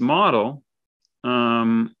to this model.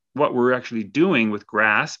 What we're actually doing with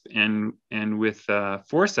GRASP and with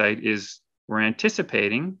Foresight is we're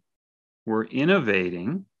anticipating, we're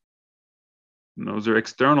innovating. And those are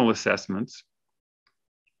external assessments.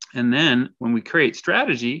 And then when we create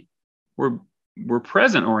strategy, we're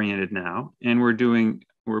present oriented now, and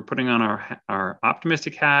we're putting on our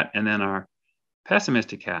optimistic hat and then our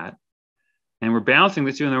pessimistic hat, and we're balancing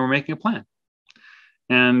the two, and then we're making a plan.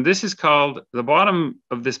 And this is called, the bottom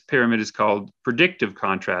of this pyramid is called predictive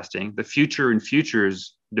contrasting, the future and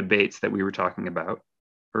futures debates that we were talking about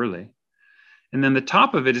early. And then the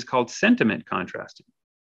top of it is called sentiment contrasting.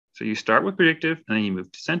 So you start with predictive and then you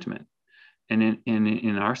move to sentiment. And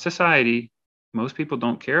in our society, most people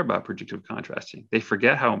don't care about predictive contrasting. They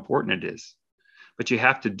forget how important it is. But you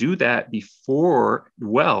have to do that before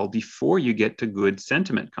you get to good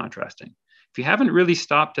sentiment contrasting. If you haven't really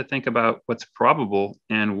stopped to think about what's probable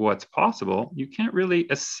and what's possible, you can't really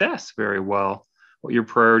assess very well what your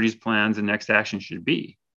priorities, plans, and next action should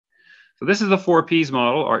be. So this is the 4Ps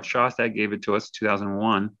model. Art Shostad gave it to us in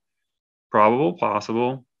 2001. Probable,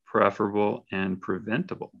 possible, preferable, and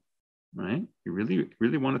preventable, right? You really,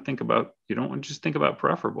 really want to think about, you don't want to just think about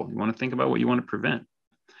preferable. You want to think about what you want to prevent.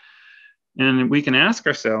 And we can ask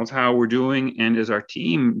ourselves how we're doing, and is our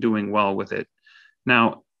team doing well with it?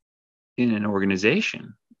 Now, in an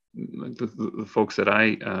organization, like the folks that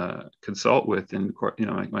I consult with in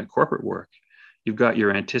my corporate work, you've got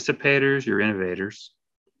your anticipators, your innovators,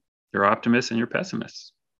 your optimists, and your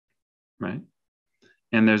pessimists, right?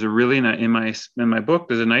 And there's a really in my book,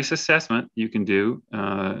 there's a nice assessment you can do.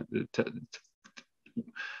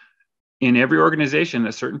 In every organization,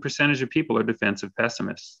 a certain percentage of people are defensive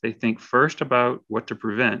pessimists. They think first about what to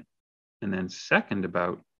prevent, and then second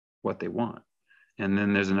about what they want. And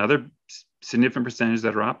then there's another significant percentage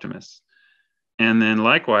that are optimists. And then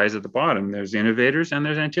likewise at the bottom, there's innovators and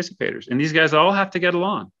there's anticipators. And these guys all have to get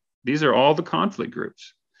along. These are all the conflict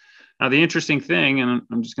groups. Now, the interesting thing, and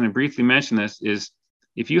I'm just going to briefly mention this, is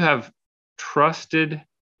if you have trusted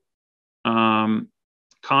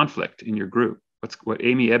conflict in your group, what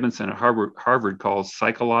Amy Edmondson at Harvard calls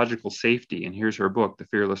psychological safety, and here's her book, The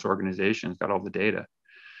Fearless Organization, it's got all the data,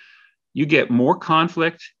 you get more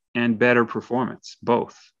conflict and better performance,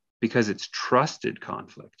 both, because it's trusted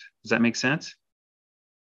conflict. Does that make sense?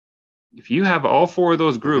 If you have all four of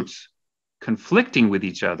those groups conflicting with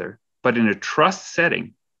each other, but in a trust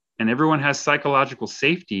setting, and everyone has psychological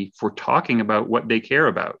safety for talking about what they care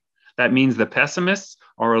about, that means the pessimists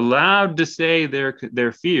are allowed to say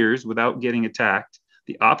their fears without getting attacked.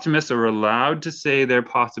 The optimists are allowed to say their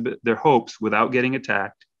hopes without getting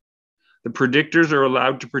attacked. The predictors are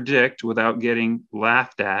allowed to predict without getting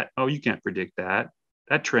laughed at. Oh, you can't predict that.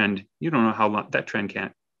 That trend, you don't know how long that trend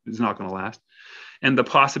is not going to last. And the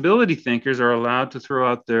possibility thinkers are allowed to throw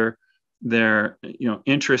out their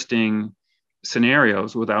interesting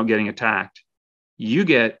scenarios without getting attacked. You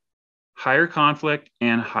get higher conflict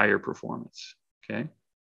and higher performance. Okay,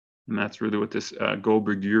 and that's really what this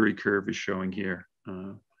Goldberg-Urey curve is showing here.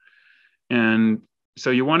 And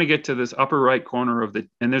so you want to get to this upper right corner of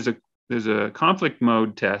and there's a conflict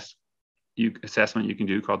mode test assessment you can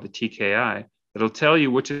do called the TKI that'll tell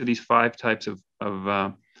you which of these 5 types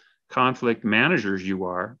of conflict managers you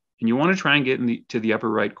are, and you want to try and get to the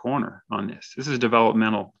upper right corner on this. This is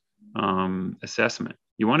developmental assessment.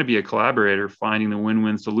 You want to be a collaborator finding the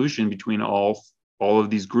win-win solution between all of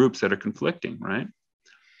these groups that are conflicting, right?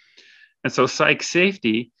 And so psych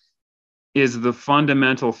safety is the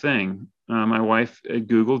fundamental thing. My wife at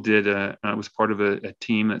Google was part of a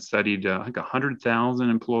team that studied I think 100,000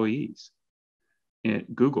 employees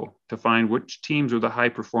at Google to find which teams were the high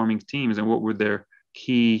performing teams and what were their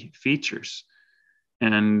key features.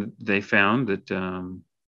 And they found that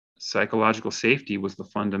psychological safety was the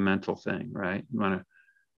fundamental thing, right?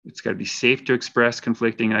 It's got to be safe to express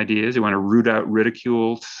conflicting ideas. You want to root out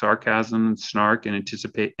ridicule, sarcasm, snark, and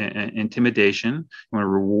intimidation. You want to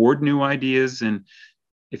reward new ideas. And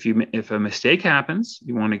if a mistake happens,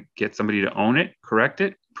 you want to get somebody to own it, correct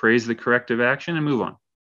it, praise the corrective action, and move on,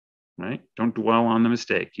 right? Don't dwell on the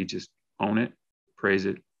mistake. You just own it, praise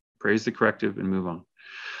the corrective, and move on.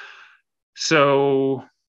 So,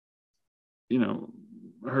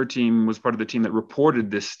 her team was part of the team that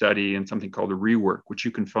reported this study in something called a rework, which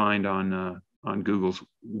you can find on Google's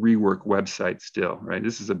rework website still, right?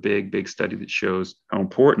 This is a big, big study that shows how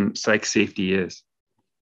important psych safety is.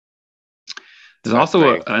 There's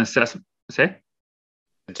also an assessment. Say?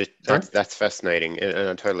 Sorry? That's fascinating, and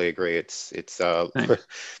I totally agree. It's Thanks.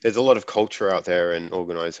 there's a lot of culture out there in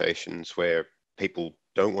organizations where people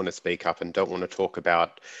don't want to speak up and don't want to talk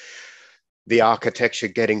about the architecture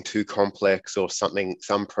getting too complex or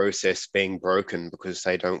some process being broken because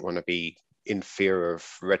they don't want to be in fear of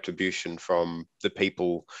retribution from the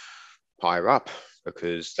people higher up,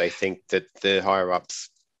 because they think that the higher ups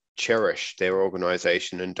cherish their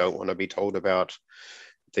organization and don't want to be told about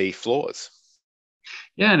the flaws.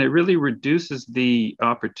 Yeah, and it really reduces the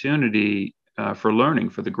opportunity for learning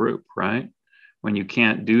for the group, right? When you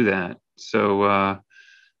can't do that. So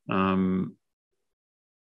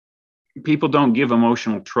people don't give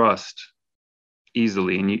emotional trust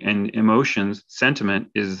easily, and emotions, sentiment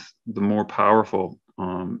is the more powerful.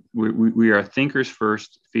 We are thinkers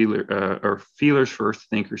first, or feelers first,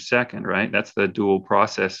 thinkers second, right? That's the dual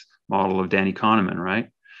process model of Danny Kahneman, right?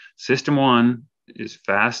 System one is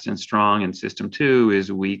fast and strong, and system two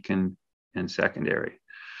is weak and secondary.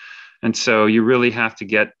 And so you really have to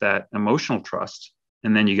get that emotional trust,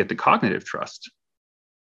 and then you get the cognitive trust.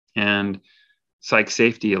 And psych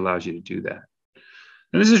safety allows you to do that.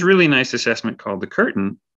 And this is a really nice assessment called the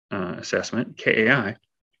Curtin assessment, KAI.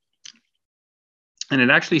 And it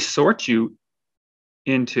actually sorts you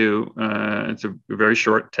into, it's a very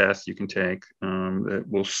short test you can take that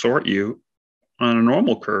will sort you on a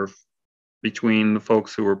normal curve between the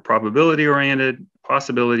folks who are probability oriented,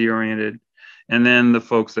 possibility oriented, and then the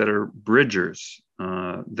folks that are bridgers.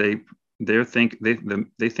 They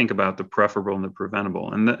think about the preferable and the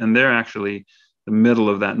preventable, and they're actually the middle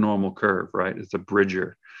of that normal curve, right? It's a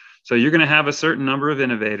bridger. So you're going to have a certain number of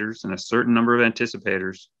innovators and a certain number of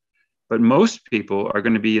anticipators, but most people are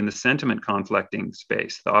going to be in the sentiment conflicting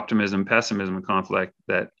space, the optimism, pessimism conflict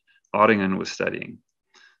that Ottingen was studying.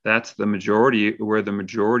 That's the majority, where the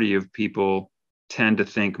majority of people tend to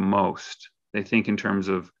think most. They think in terms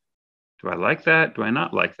of, do I like that? Do I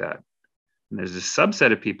not like that? And there's a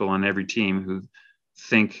subset of people on every team who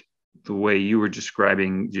think the way you were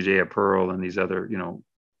describing Judea Pearl and these other,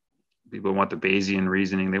 people want the Bayesian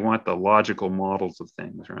reasoning. They want the logical models of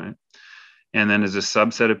things, right? And then there's a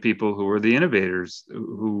subset of people who are the innovators,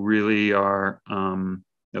 who really are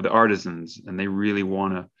the artisans, and they really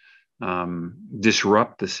want to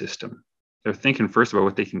disrupt the system. They're thinking first about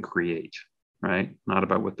what they can create, right? Not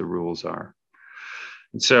about what the rules are.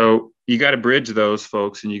 And so you got to bridge those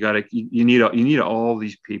folks, and you need all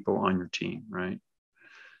these people on your team, right?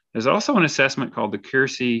 There's also an assessment called the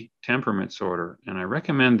Keirsey Temperament Sorter, and I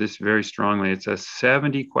recommend this very strongly. It's a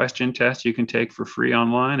 70-question test you can take for free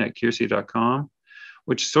online at keirsey.com,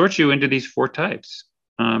 which sorts you into these 4 types.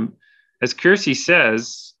 As Keirsey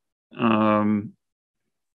says, the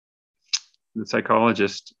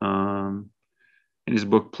psychologist, in his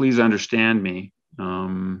book, Please Understand Me,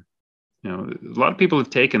 a lot of people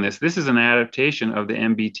have taken this. This is an adaptation of the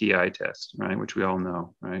MBTI test, right? Which we all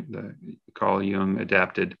know, right? The Carl Jung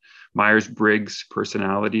adapted Myers-Briggs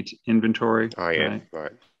personality inventory. Oh, yeah,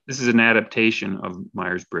 right. This is an adaptation of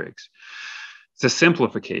Myers-Briggs. It's a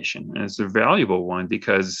simplification, and it's a valuable one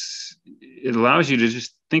because it allows you to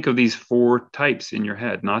just think of these 4 types in your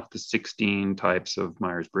head, not the 16 types of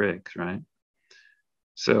Myers-Briggs, right?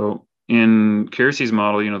 So in Keirsey's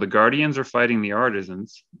model, the guardians are fighting the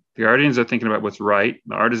artisans. The guardians are thinking about what's right.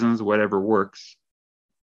 The artisans, whatever works.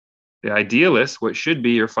 The idealists, what should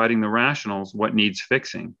be, are fighting the rationals, what needs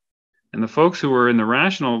fixing. And the folks who are in the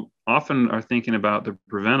rational often are thinking about the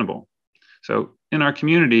preventable. So in our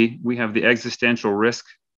community, we have the existential risk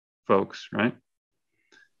folks, right?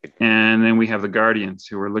 And then we have the guardians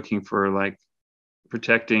who are looking for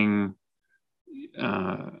protecting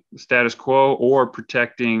status quo, or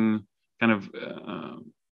protecting kind of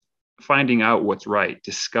finding out what's right,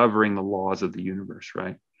 discovering the laws of the universe,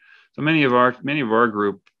 right? So many of our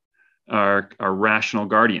group are rational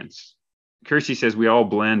guardians. Keirsey says we all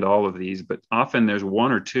blend all of these, but often there's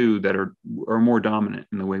 1 or 2 that are more dominant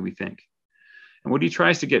in the way we think. And what he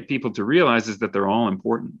tries to get people to realize is that they're all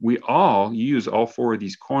important. We all use all 4 of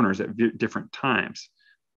these corners at different times.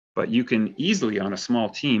 But you can easily, on a small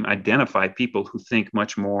team, identify people who think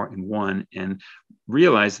much more in one, and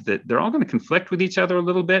realize that they're all going to conflict with each other a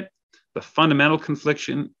little bit. The fundamental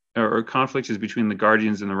conflict is between the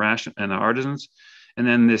guardians and the artisans. And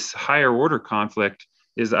then this higher order conflict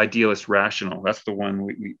is idealist rational. That's the one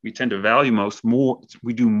we tend to value more.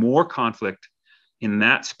 We do more conflict in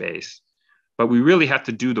that space, but we really have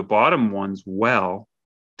to do the bottom ones well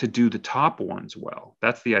to do the top ones well.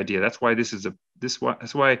 That's the idea. That's why that's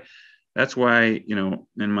why in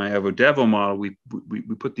my Evo-Devo model we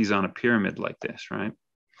put these on a pyramid like this, right?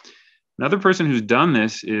 Another person who's done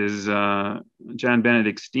this is Jan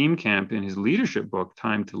Benedict Steenkamp in his leadership book,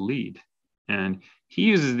 Time to Lead. And he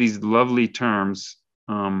uses these lovely terms,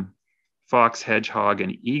 fox, hedgehog,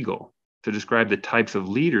 and eagle, to describe the types of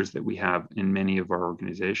leaders that we have in many of our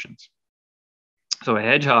organizations. So a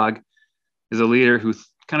hedgehog is a leader who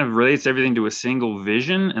kind of relates everything to a single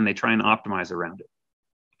vision, and they try and optimize around it.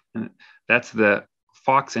 And that's the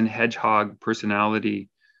fox and hedgehog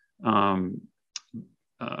personality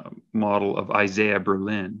model of Isaiah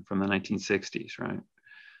Berlin from the 1960s, right?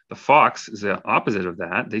 The fox is the opposite of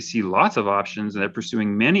that. They see lots of options and they're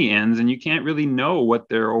pursuing many ends, and you can't really know what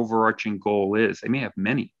their overarching goal is. They may have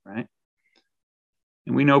many, right?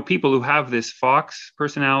 And we know people who have this fox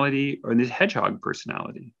personality or this hedgehog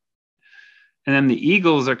personality. And then the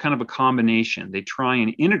eagles are kind of a combination. They try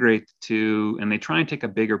and integrate the two, and they try and take a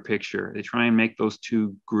bigger picture. They try and make those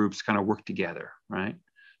two groups kind of work together, right?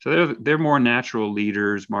 So they're more natural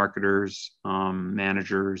leaders, marketers,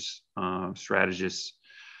 managers, strategists,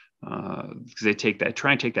 because they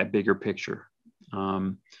try and take that bigger picture.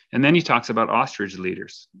 And then he talks about ostrich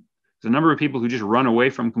leaders. There's a number of people who just run away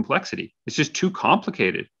from complexity. It's just too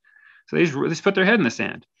complicated. So they just put their head in the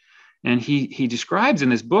sand. And he describes in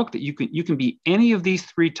this book that you can be any of these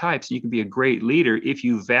three types. And you can be a great leader if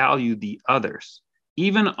you value the others.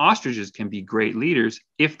 Even ostriches can be great leaders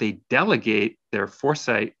if they delegate their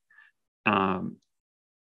foresight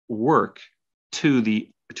work to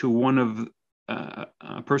one of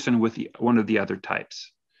a person with one of the other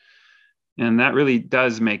types. And that really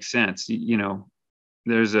does make sense. You know,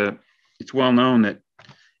 it's well known that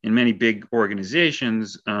in many big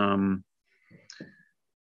organizations,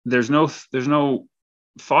 there's no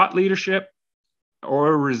thought leadership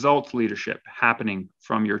or results leadership happening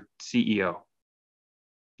from your CEO.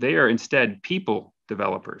 They are instead people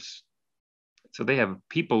developers. So they have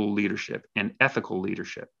people leadership and ethical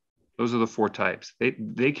leadership. Those are the four types.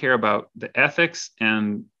 They care about the ethics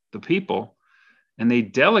and the people, and they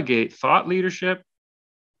delegate thought leadership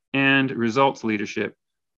and results leadership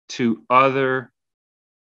to other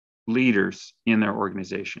leaders in their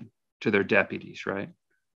organization, to their deputies, right?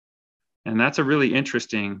 And that's a really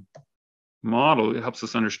interesting model. It helps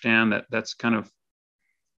us understand that that's kind of,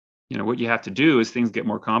 you know, what you have to do as things get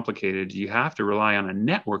more complicated. You have to rely on a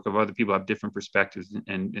network of other people who have different perspectives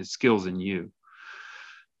and skills than you.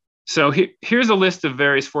 So here's a list of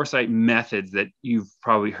various foresight methods that you've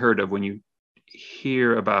probably heard of when you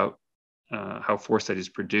hear about how foresight is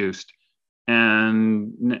produced.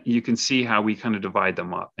 And you can see how we kind of divide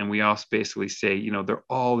them up. And we all basically say, you know, they're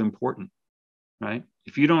all important, right?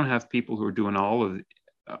 If you don't have people who are doing all of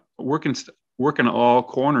working all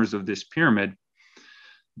corners of this pyramid,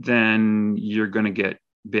 then you're going to get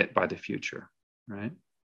bit by the future, right?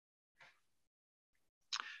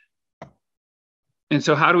 And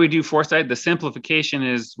so how do we do foresight? The simplification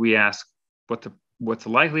is we ask what's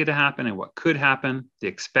likely to happen and what could happen, the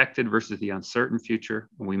expected versus the uncertain future.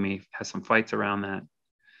 And we may have some fights around that.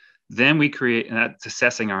 Then we create, and that's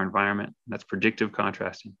assessing our environment. That's predictive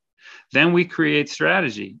contrasting. Then we create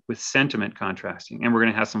strategy with sentiment contrasting, and we're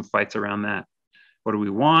going to have some fights around that. What do we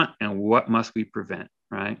want and what must we prevent,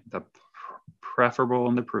 right? The preferable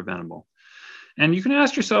and the preventable. And you can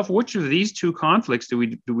ask yourself, which of these two conflicts do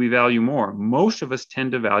we value more? Most of us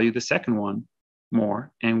tend to value the second one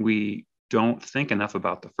more, and we don't think enough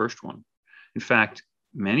about the first one. In fact,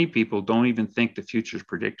 many people don't even think the future is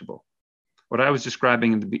predictable. What I was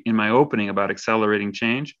describing in my opening about accelerating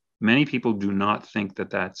change, many people do not think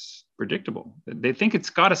that that's predictable. They think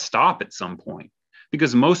it's got to stop at some point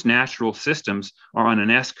because most natural systems are on an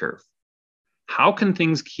S curve. How can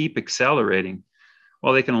things keep accelerating?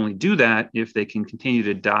 Well, they can only do that if they can continue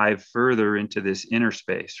to dive further into this inner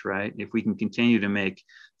space, right? If we can continue to make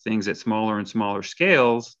things at smaller and smaller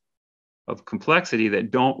scales of complexity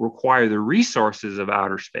that don't require the resources of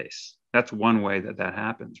outer space. That's one way that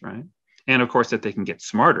happens, right? And of course, that they can get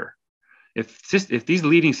smarter. If these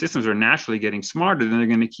leading systems are naturally getting smarter, then they're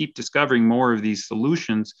going to keep discovering more of these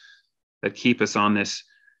solutions that keep us on this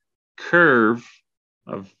curve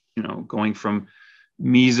of, you know, going from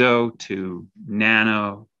meso to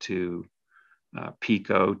nano to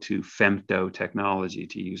pico to femto technology,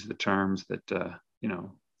 to use the terms that you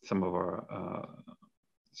know, some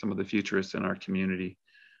of the futurists in our community,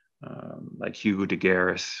 like Hugo de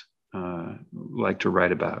Garis, like to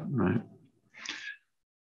write about, right?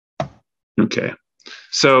 Okay,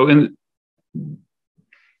 so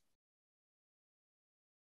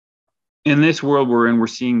in this world we're in, we're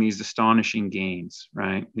seeing these astonishing gains,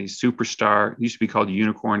 right? These superstar, used to be called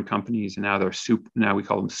unicorn companies, and now we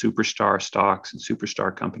call them superstar stocks and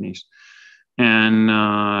superstar companies.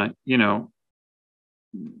 And you know,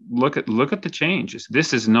 look at the changes.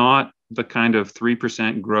 This is not the kind of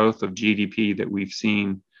 3% growth of GDP that we've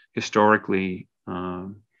seen historically,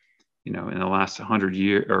 in the last 100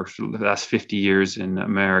 years or the last 50 years in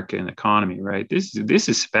American economy, right? This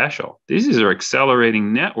is special. These are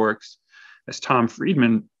accelerating networks, as Tom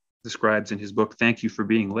Friedman describes in his book, Thank You for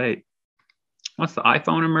Being Late. Once the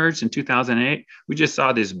iPhone emerged in 2008, we just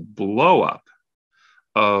saw this blow up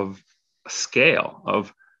of scale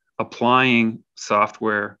of applying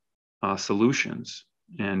software solutions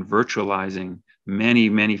and virtualizing many,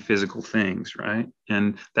 many physical things, right?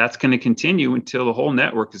 And that's going to continue until the whole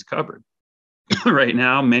network is covered. Right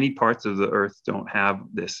now, many parts of the earth don't have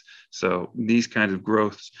this. So these kinds of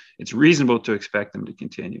growths, it's reasonable to expect them to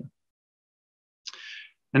continue.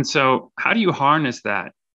 And so how do you harness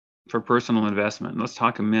that for personal investment? Let's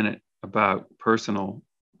talk a minute about personal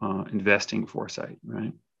investing foresight,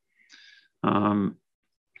 right?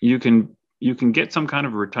 You can get some kind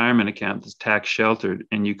of a retirement account that's tax sheltered,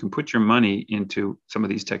 and you can put your money into some of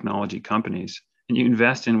these technology companies, and you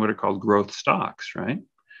invest in what are called growth stocks, right?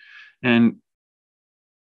 And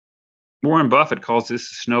Warren Buffett calls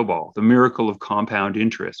this a snowball, the miracle of compound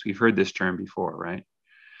interest. We've heard this term before, right?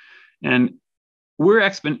 And we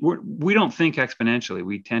don't think exponentially.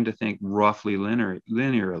 We tend to think roughly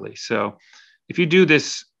linearly. So if you do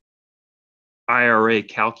this IRA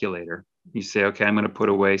calculator, you say, okay, I'm going to put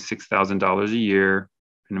away $6,000 a year.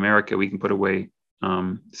 In America, we can put away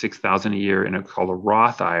 $6,000 a year in called a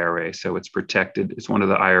Roth IRA. So it's protected. It's one of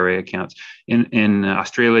the IRA accounts. In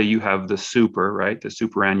Australia, you have the super, right? The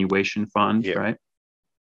superannuation fund, yeah. Right?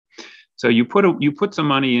 So you put some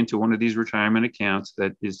money into one of these retirement accounts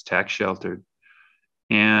that is tax sheltered,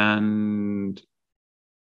 and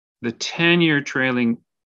the 10-year trailing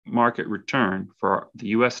market return for the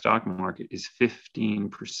U.S. stock market is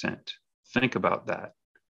 15%. Think about that.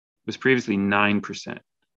 It was previously 9%.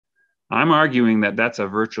 I'm arguing that that's a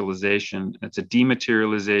virtualization, it's a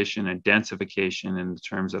dematerialization and densification in the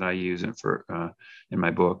terms that I use in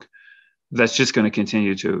my book. That's just going to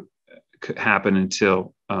continue to happen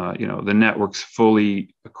until the network's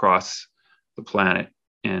fully across the planet,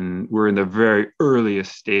 and we're in the very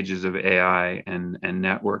earliest stages of AI and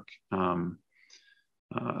network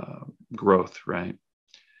growth, right?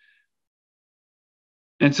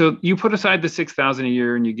 And so you put aside the $6,000 a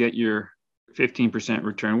year and you get your 15%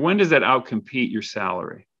 return. When does that outcompete your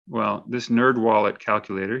salary? Well, this NerdWallet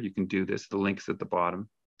calculator, you can do this. The link's at the bottom.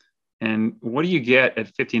 And what do you get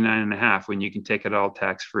at 59.5 when you can take it all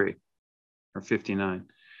tax-free, or 59?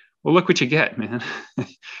 Well, look what you get, man.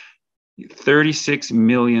 $36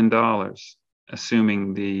 million,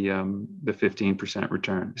 assuming the 15%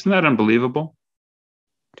 return. Isn't that unbelievable?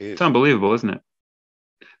 It's unbelievable, isn't it?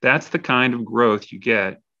 That's the kind of growth you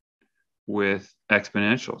get with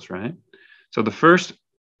exponentials, right? So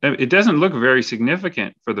it doesn't look very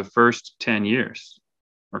significant for the first 10 years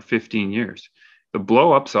or 15 years. The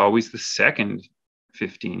blow up's always the second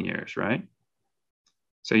 15 years, right?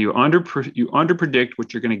 So you underpredict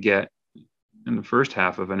what you're going to get in the first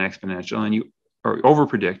half of an exponential, and you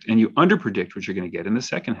overpredict, and you underpredict what you're going to get in the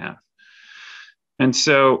second half. And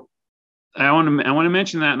so I want to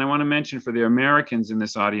mention that, and I want to mention for the Americans in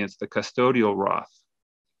this audience, the custodial Roth.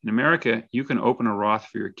 In America, you can open a Roth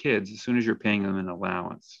for your kids as soon as you're paying them an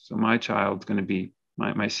allowance. So my child's going to be,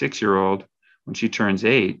 my 6-year-old, when she turns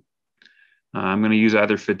 8, I'm going to use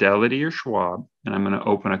either Fidelity or Schwab, and I'm going to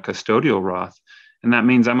open a custodial Roth. And that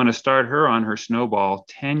means I'm going to start her on her snowball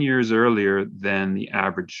 10 years earlier than the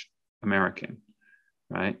average American,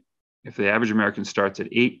 right? If the average American starts at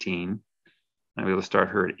 18, I'll be able to start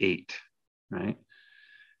her at 8. Right.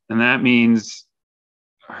 And that means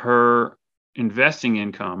her investing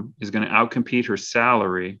income is going to outcompete her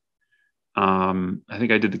salary. I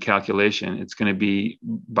think I did the calculation. It's going to be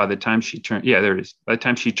by the time she turns, there it is, by the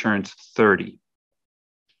time she turns 30.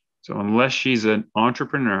 So unless she's an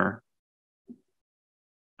entrepreneur,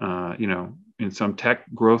 in some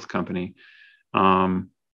tech growth company, a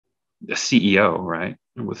CEO, right,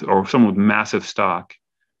 or someone with massive stock,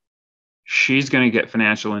 she's going to get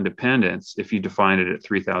financial independence if you define it at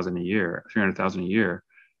 $300,000 a year,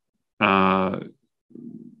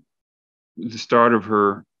 the start of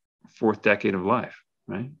her 4th decade of life,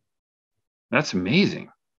 right? That's amazing.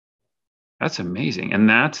 That's amazing. And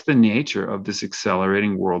that's the nature of this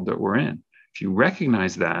accelerating world that we're in. If you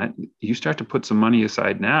recognize that, you start to put some money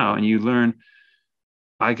aside now, and you learn,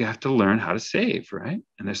 I have to learn how to save, right?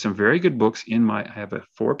 And there's some very good books I have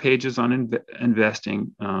 4 pages on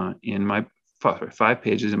investing in my 5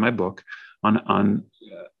 pages in my book on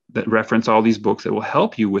that reference all these books that will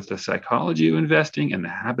help you with the psychology of investing and the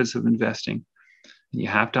habits of investing. You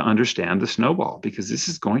have to understand the snowball, because this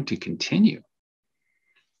is going to continue.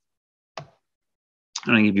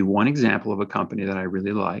 And I'll give you one example of a company that I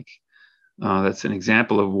really like. That's an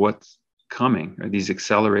example of what's coming, or these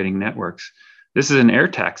accelerating networks. This is an air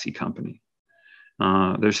taxi company.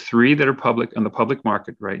 There's 3 that are public on the public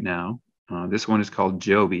market right now. This one is called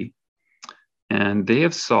Joby, and they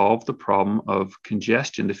have solved the problem of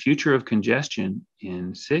congestion, the future of congestion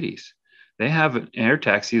in cities. They have an air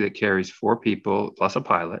taxi that carries 4 people plus a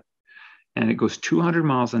pilot, and it goes 200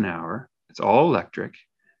 miles an hour. It's all electric,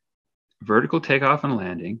 vertical takeoff and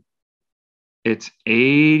landing. It's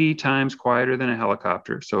 80 times quieter than a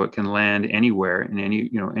helicopter, so it can land anywhere in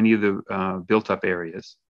any of the built-up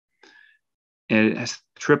areas. And it has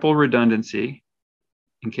triple redundancy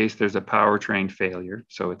in case there's a powertrain failure,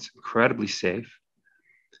 so it's incredibly safe.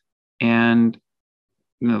 And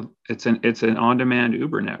it's an on-demand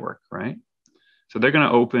Uber network, right? So they're going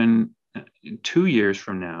to open in 2 years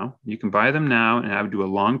from now. You can buy them now and have to do a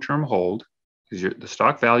long-term hold, because the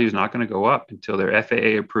stock value is not going to go up until they're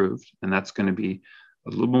FAA approved, and that's going to be a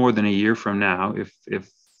little more than a year from now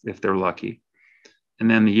if they're lucky. And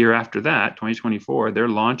then the year after that, 2024, they're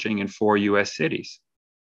launching in 4 US cities.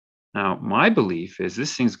 Now, my belief is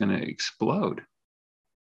this thing's going to explode,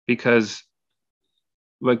 because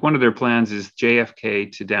like one of their plans is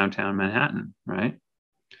JFK to downtown Manhattan, right?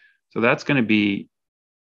 So that's going to be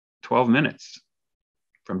 12 minutes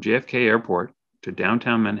from JFK Airport to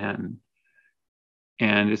downtown Manhattan.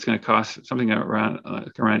 And it's going to cost something around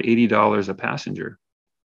 $80 a passenger,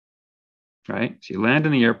 right? So you land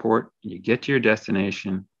in the airport, you get to your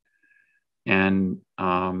destination, and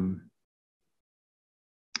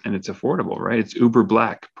it's affordable, right? It's Uber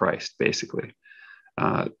Black priced, basically.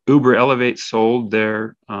 Uber Elevate sold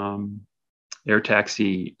their air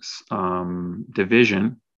taxi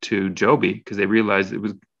division to Joby because they realized it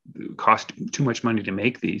cost too much money to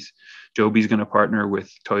make these. Joby's going to partner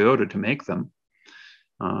with Toyota to make them.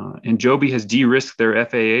 And Joby has de-risked their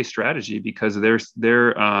FAA strategy because they're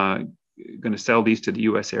going to sell these to the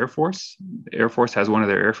U.S. Air Force. The Air Force has one of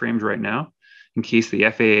their airframes right now. In case the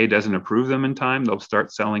FAA doesn't approve them in time, they'll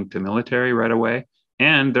start selling to military right away.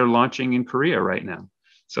 And they're launching in Korea right now.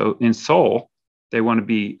 So in Seoul, they want to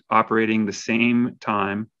be operating the same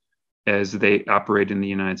time as they operate in the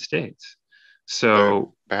United States.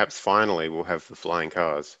 So perhaps finally we'll have the flying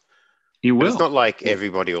cars. You will. But it's not like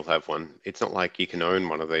everybody will have one. It's not like you can own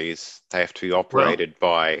one of these. They have to be operated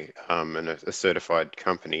by a certified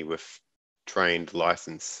company with trained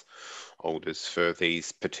license holders for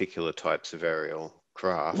these particular types of aerial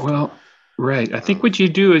craft. Well, right. I think what you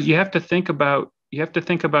do is you have to think about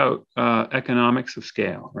economics of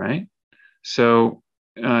scale, right? So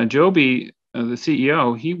Joby, the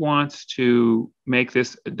CEO, he wants to make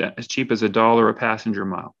this as cheap as $1 a passenger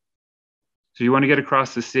mile. So you want to get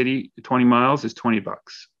across the city, 20 miles is $20,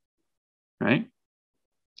 right?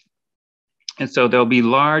 And so there'll be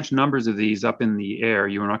large numbers of these up in the air.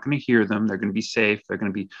 You're not going to hear them. They're going to be safe. They're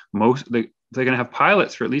going to be they're going to have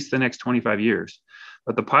pilots for at least the next 25 years.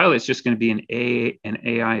 But the pilot's just going to be an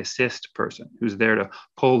AI assist person who's there to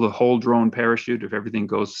pull the whole drone parachute if everything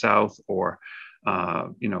goes south or,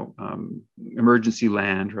 emergency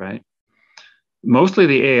land, right? Mostly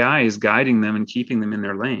the AI is guiding them and keeping them in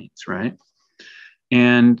their lanes, right?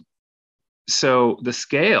 And so the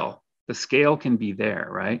scale can be there,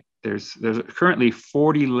 right? There's currently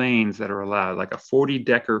 40 lanes that are allowed, like a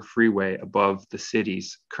 40-decker freeway above the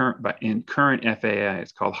city's current FAA.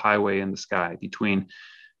 It's called Highway in the Sky, between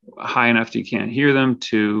high enough that you can't hear them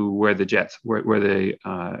to where the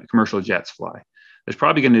commercial jets fly.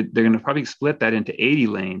 They're going to probably split that into 80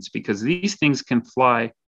 lanes because these things can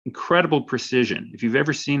fly incredible precision. If you've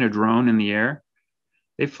ever seen a drone in the air,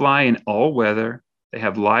 they fly in all weather. They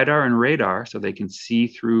have LiDAR and radar, so they can see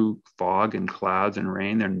through fog and clouds and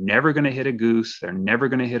rain. They're never going to hit a goose. They're never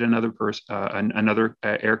going to hit another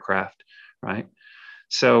aircraft, right?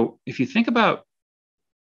 So if you think about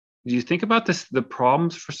this, the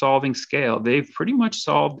problems for solving scale, they've pretty much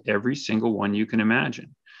solved every single one you can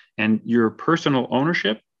imagine. And your personal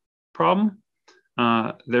ownership problem,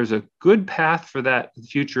 there's a good path for that, the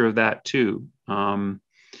future of that too. They're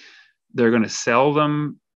going to sell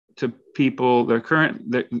them to people. They're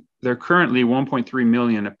currently 1.3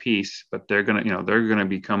 million a piece, but they're going to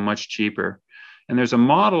become much cheaper. And there's a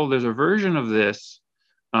version of this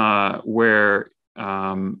where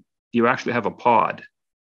you actually have a pod,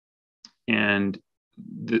 and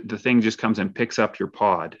the thing just comes and picks up your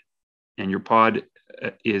pod, and your pod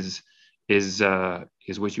is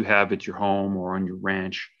what you have at your home or on your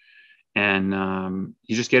ranch. And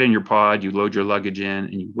you just get in your pod, you load your luggage in,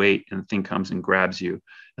 and you wait, and the thing comes and grabs you.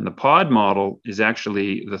 And the pod model is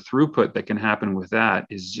actually, the throughput that can happen with that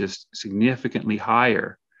is just significantly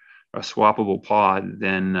higher, a swappable pod,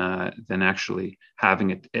 than actually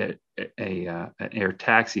having an air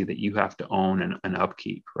taxi that you have to own and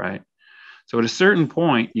upkeep, right? So at a certain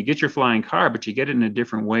point, you get your flying car, but you get it in a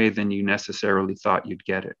different way than you necessarily thought you'd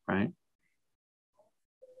get it, right?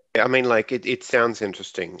 I mean, like it sounds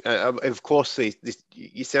interesting. Of course,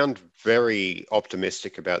 you sound very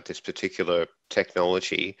optimistic about this particular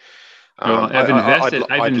technology. Well, I've invested.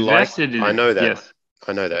 I've I'd like. invested in I it. know that. Yes.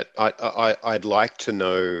 I know that. I'd like to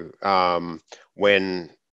know when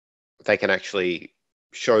they can actually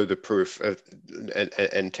show the proof of,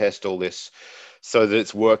 and test all this, so that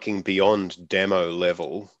it's working beyond demo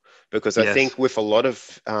level. Because I Yes. think with a lot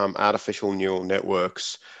of artificial neural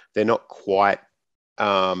networks, they're not quite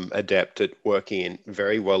adept at working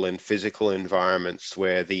very well in physical environments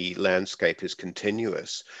where the landscape is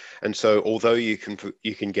continuous. And so, although you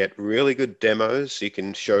can get really good demos, you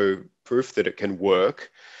can show proof that it can work.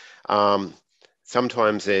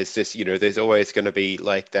 Sometimes there's this, there's always going to be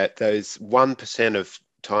like that, those 1% of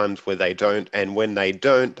times where they don't, and when they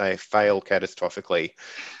don't, they fail catastrophically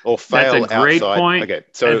or That's a fail great outside. point. Okay,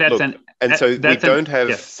 so That's look, an and so we that's an don't have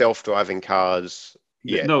yes. self-driving cars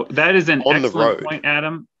yet No, that is an on the excellent road. point,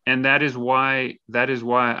 Adam, and that is why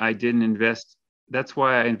I didn't invest. That's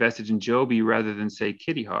why I invested in Joby rather than, say,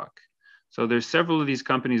 Kitty Hawk. So there's several of these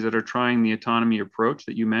companies that are trying the autonomy approach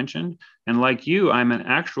that you mentioned, and like you, I'm an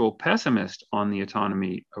actual pessimist on the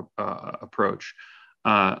autonomy approach.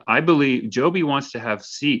 I believe Joby wants to have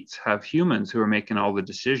seats, have humans who are making all the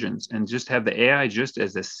decisions, and just have the AI just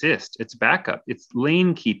as assist. It's backup. It's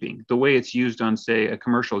lane keeping, the way it's used on, say, a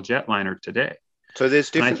commercial jetliner today. So there's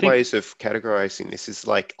And I different think, ways of categorizing this. Is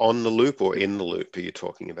like on the loop or in the loop are you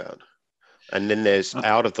talking about? And then there's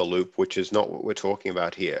out of the loop, which is not what we're talking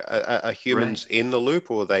about here. Are right. humans in the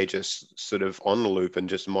loop, or are they just sort of on the loop and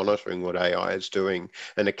just monitoring what AI is doing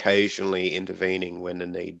and occasionally intervening when the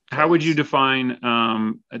need How would you comes? define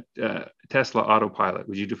a Tesla autopilot?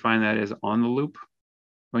 Would you define that as on the loop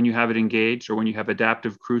when you have it engaged, or when you have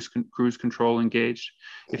adaptive cruise control engaged?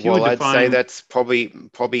 If you would Well, I'd say define, that's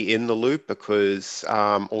probably in the loop because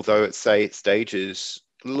although it's say it stages,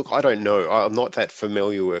 look, I don't know. I'm not that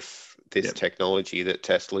familiar with this yep, technology that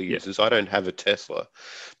Tesla yep, uses. I don't have a Tesla,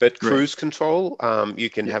 but right, cruise control, you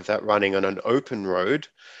can yep, have that running on an open road,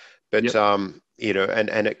 but yep,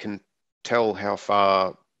 and it can tell how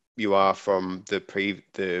far you are from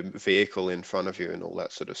the vehicle in front of you and all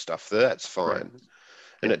that sort of stuff. So that's right, fine.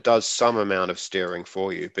 And yep, it does some amount of steering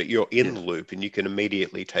for you, but you're in yes, the loop and you can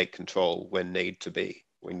immediately take control when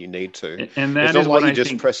you need to. and It's that not is like what you I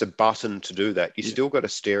just think. press a button to do that. You Yeah, still got a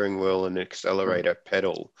steering wheel and an right, accelerator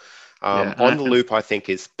pedal. yeah, On the loop, I think,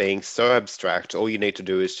 is being so abstract. All you need to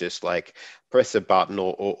do is just like press a button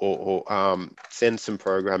or send some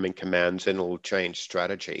programming commands and it'll change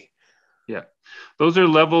strategy. yeah, those are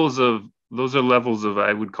levels of,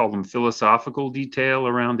 I would call them, philosophical detail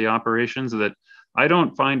around the operations that I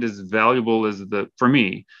don't find as valuable as for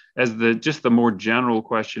me, as just the more general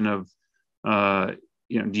question of, uh,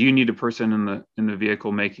 do you need a person in the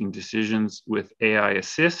vehicle making decisions with AI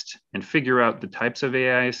assist and figure out the types of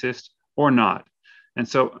AI assist or not? And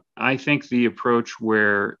so I think the approach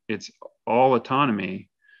where it's all autonomy,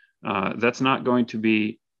 that's not going to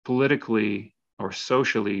be politically or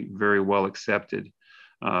socially very well accepted.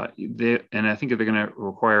 And I think they're going to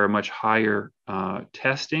require a much higher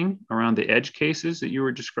testing around the edge cases that you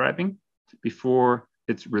were describing before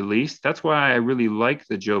it's released. That's why I really like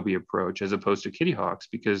the Joby approach as opposed to Kitty Hawks,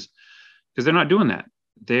 because they're not doing that.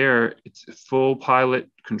 It's full pilot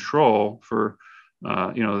control for,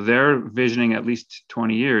 they're visioning at least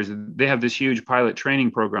 20 years. They have this huge pilot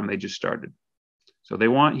training program they just started. So they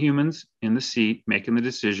want humans in the seat making the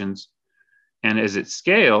decisions. And as it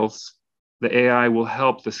scales, the AI will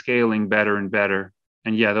help the scaling better and better.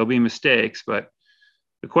 And yeah, there'll be mistakes, but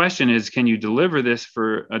the question is, can you deliver this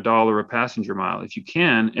for $1 a passenger mile? If you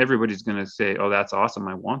can, everybody's going to say, oh, that's awesome.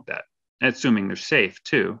 I want that. Assuming they're safe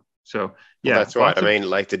too. So Well, yeah, that's right. I lots of, mean,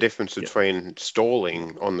 like the difference yeah, between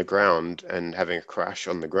stalling on the ground and having a crash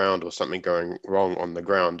on the ground or something going wrong on the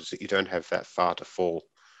ground is that you don't have that far to fall.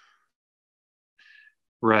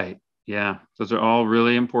 right. Yeah, those are all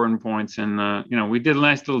really important points. And, we did a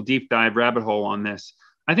nice little deep dive rabbit hole on this.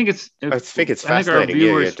 I think I think it's I think our fascinating.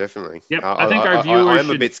 Yeah, viewers, definitely. yep, I think our viewers I'm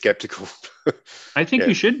a should, bit skeptical. I think Yeah,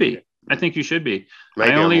 you should be. I think you should be. I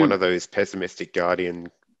maybe I'm one only, of those pessimistic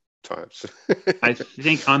guardian types. I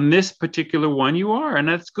think on this particular one you are, and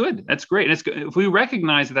that's good. That's great. And it's good if we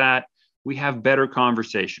recognize that. we have better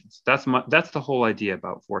conversations. That's the whole idea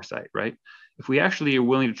about foresight, right? If we actually are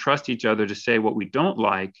willing to trust each other to say what we don't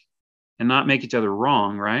like and not make each other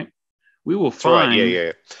wrong, right? We will That's right. Yeah, find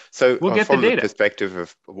yeah. So we'll get the from the data. perspective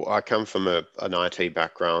of, I come from an IT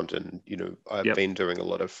background, and I've Yep. been doing a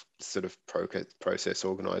lot of sort of process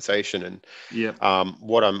organization, and Yep.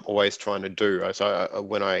 what I'm always trying to do is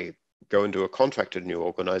when I go into a contracted new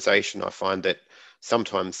organization, I find that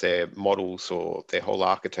sometimes their models or their whole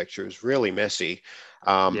architecture is really messy,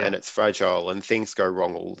 Yeah. and it's fragile, and things go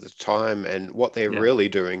wrong all the time. And what they're Yeah. really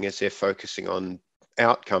doing is they're focusing on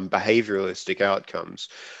behavioralistic outcomes,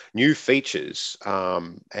 new features,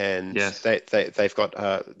 and Yes. they've got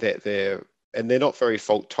and they're not very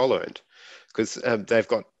fault tolerant, because they've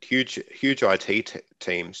got huge IT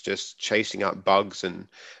teams just chasing up bugs and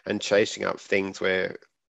chasing up things where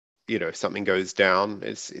something goes down.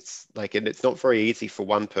 It's like, and it's not very easy for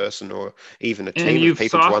one person or even a And team of you've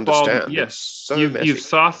people to softballed, understand. It's yes, so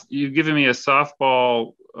messy. you've given me a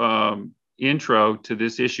softball intro to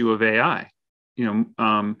this issue of AI.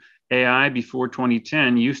 AI before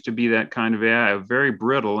 2010 used to be that kind of AI, very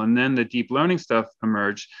brittle, and then the deep learning stuff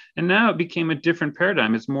emerged, and now it became a different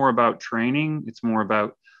paradigm. It's more about training. It's more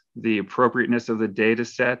about the appropriateness of the data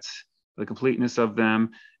sets, the completeness of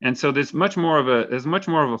them, and so there's much more of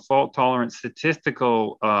a fault tolerant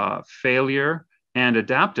statistical failure and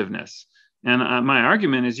adaptiveness. And my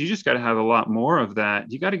argument is you just got to have a lot more of that.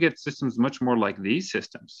 You got to get systems much more like these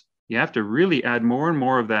systems. You have to really add more and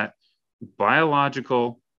more of that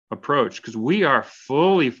biological approach, because we are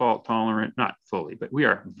fully fault tolerant, not fully, but we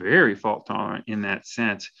are very fault tolerant in that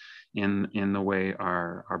sense, in the way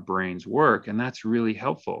our brains work. And that's really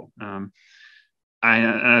helpful.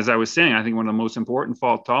 As I was saying, I think one of the most important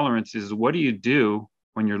fault tolerance is, what do you do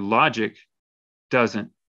when your logic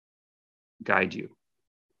doesn't guide you?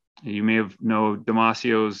 You may have known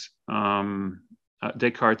Damasio's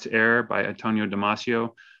Descartes' error by Antonio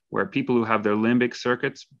Damasio, where people who have their limbic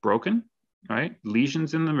circuits broken, right,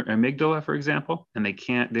 lesions in the amygdala, for example, and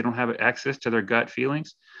they don't have access to their gut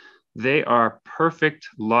feelings, they are perfect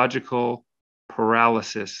logical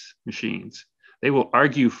paralysis machines. They will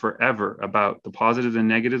argue forever about the positives and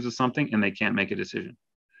negatives of something, and they can't make a decision.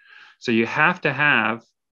 So you have to have,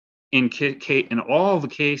 in all the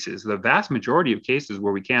cases, the vast majority of cases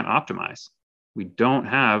where we can't optimize, we don't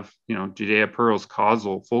have, Judea Pearl's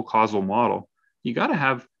full causal model. You got to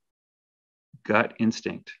have gut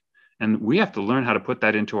instinct. And we have to learn how to put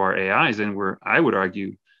that into our AIs. And I would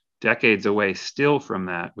argue, decades away still from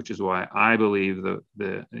that, which is why I believe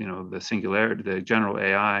the singularity, the general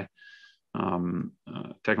AI,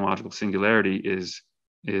 technological singularity is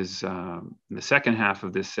in the second half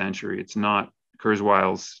of this century. It's not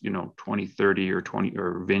Kurzweil's 2030 or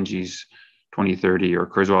Vinge's 2030 or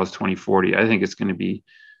Kurzweil's 2040. I think it's going to be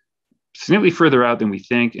significantly further out than we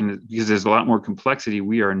think, and because there's a lot more complexity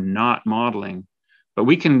we are not modeling, but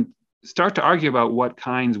we can start to argue about what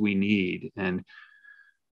kinds we need. And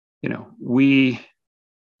we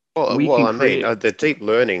can I mean, create. the deep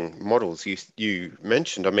learning models you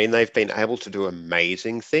mentioned, I mean, they've been able to do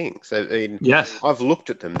amazing things. I mean, Yes. I've looked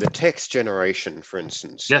at them. The text generation, for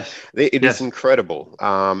instance, Yes. it is Yes. incredible.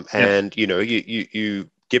 Yes. And you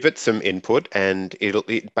give it some input, and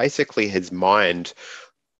it basically has mined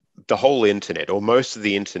the whole internet, or most of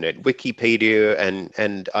the internet, Wikipedia,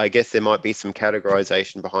 and I guess there might be some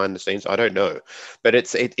categorization behind the scenes. I don't know, but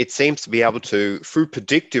it seems to be able to, through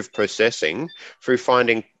predictive processing, through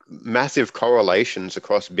finding massive correlations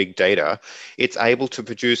across big data, it's able to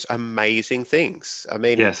produce amazing things. I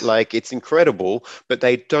mean, Yes. like, it's incredible, but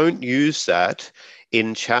they don't use that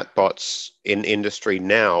in chatbots in industry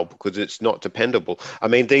now because it's not dependable. I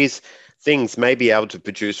mean, these things may be able to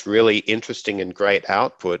produce really interesting and great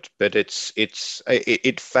output, but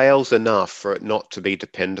it fails enough for it not to be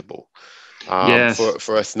dependable. Yes.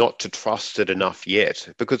 For us not to trust it enough yet,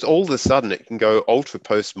 because all of a sudden it can go ultra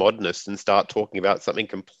postmodernist and start talking about something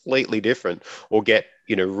completely different, or get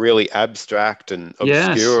really abstract and Yes.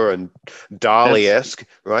 obscure and That's Dali-esque,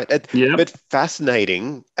 right? Yep. But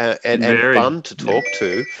fascinating, and Very. fun to Yeah. talk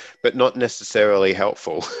to, but not necessarily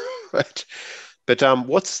helpful, right? But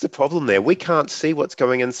what's the problem there? We can't see what's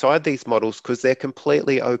going inside these models because they're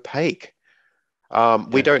completely opaque. We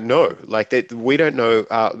Yes. don't know. Like, we don't know.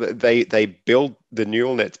 They build the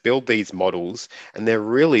neural nets, build these models, and they're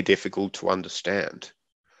really difficult to understand.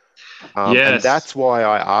 And Yes. that's why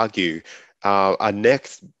I argue a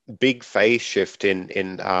next big phase shift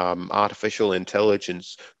in artificial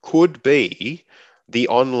intelligence could be the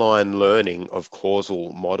online learning of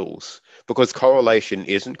causal models, because correlation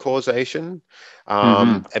isn't causation.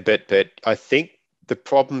 Mm-hmm. But I think the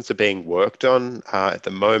problems are being worked on at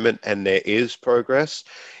the moment, and there is progress.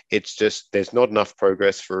 It's just there's not enough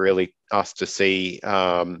progress for really us to see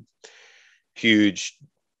huge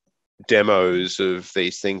demos of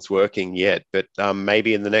these things working yet. But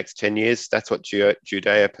maybe in the next 10 years, that's what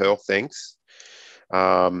Judea Pearl thinks. Yeah,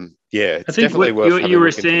 I it's think definitely what worth you having a were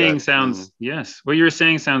look into saying that. sounds, yes, what you were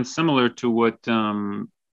saying sounds similar to what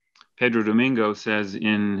Pedro Domingo says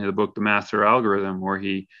in the book, The Master Algorithm, where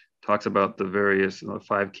he talks about the various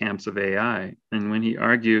 5 camps of AI. And when he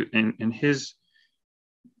argued, and his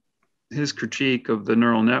critique of the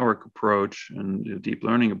neural network approach and the deep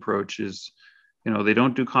learning approach is, they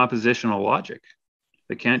don't do compositional logic.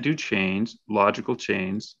 They can't do logical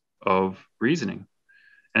chains of reasoning.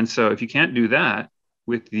 And so if you can't do that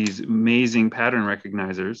with these amazing pattern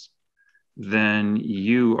recognizers, then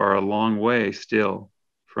you are a long way still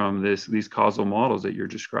from these causal models that you're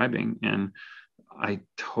describing. And I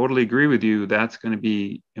totally agree with you. That's going to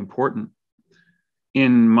be important.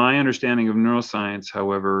 In my understanding of neuroscience,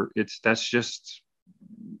 however, that's just,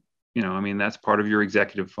 that's part of your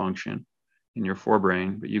executive function in your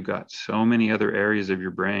forebrain, but you've got so many other areas of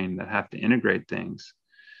your brain that have to integrate things.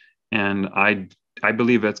 And I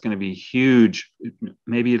believe that's going to be huge.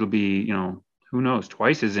 Maybe it'll be, who knows,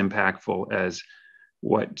 twice as impactful as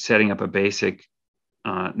what setting up a basic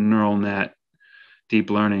neural net deep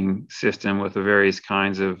learning system with the various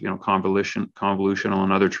kinds of, convolutional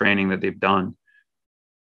and other training that they've done.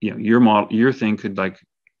 Your thing could like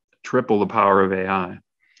triple the power of AI.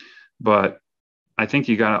 But I think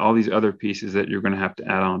you got all these other pieces that you're going to have to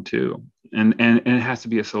add on too. And it has to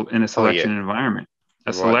be in a selection environment,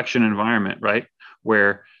 selection environment, right?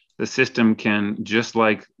 Where the system can, just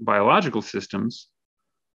like biological systems,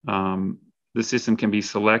 the system can be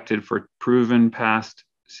selected for proven past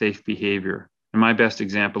safe behavior. And my best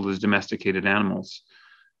example is domesticated animals.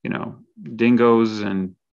 Dingoes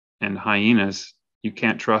and hyenas, you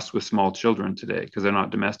can't trust with small children today because they're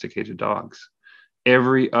not domesticated dogs.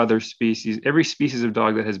 Every species of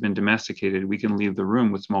dog that has been domesticated, we can leave the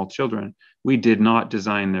room with small children. We did not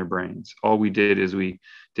design their brains. All we did is we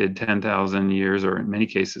did 10,000 years, or in many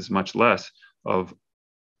cases, much less, of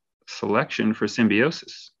selection for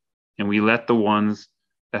symbiosis. And we let the ones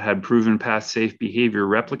that had proven past safe behavior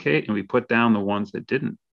replicate, and we put down the ones that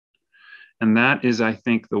didn't. And that is, I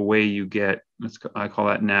think, the way you get, I call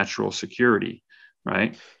that natural security.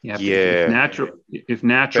 Right? You have to, if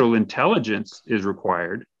natural intelligence is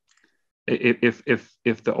required,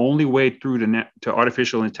 if the only way through to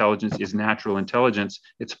artificial intelligence is natural intelligence,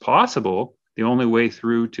 it's possible the only way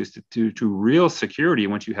through to real security,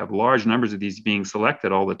 once you have large numbers of these being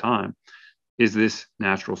selected all the time, is this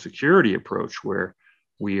natural security approach where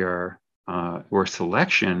where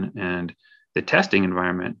selection and the testing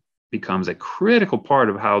environment becomes a critical part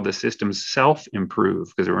of how the systems self-improve,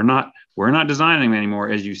 because we're not designing them anymore,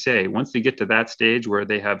 as you say. Once they get to that stage where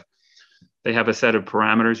they have a set of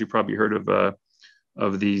parameters, you probably heard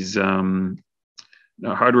of these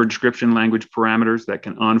hardware description language parameters that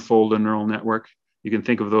can unfold a neural network. You can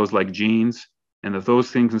think of those like genes, and if those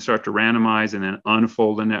things can start to randomize and then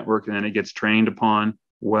unfold a network, and then it gets trained upon,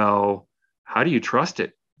 well, how do you trust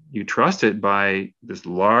it? You trust it by this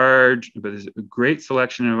great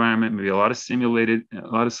selection environment, maybe a lot of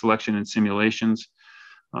selection and simulations.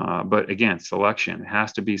 But again, selection, it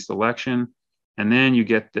has to be selection. And then you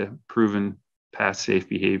get the proven past safe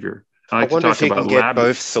behavior. I wonder if you can get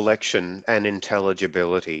both selection and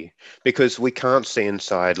intelligibility, because we can't see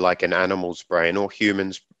inside like an animal's brain or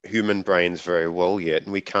human brains very well yet,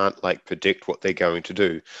 and we can't like predict what they're going to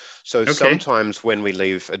do. So sometimes when we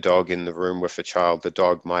leave a dog in the room with a child, the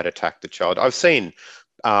dog might attack the child. I've seen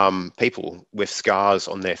people with scars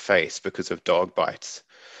on their face because of dog bites.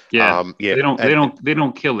 Yeah, they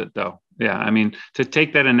don't kill it though. Yeah, I mean, to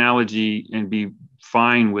take that analogy and be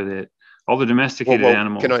fine with it, all the domesticated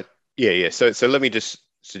animals. So let me just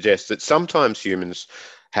suggest that sometimes humans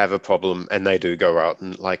have a problem and they do go out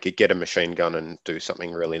and like get a machine gun and do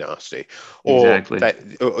something really nasty, or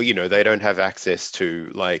that, they don't have access to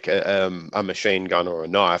like a machine gun or a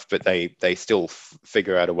knife, but they still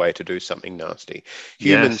figure out a way to do something nasty.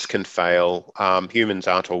 Humans can fail. Humans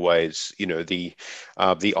aren't always the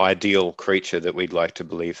ideal creature that we'd like to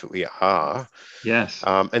believe that we are. Yes.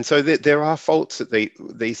 And so there are faults that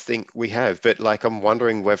these think we have, but like I'm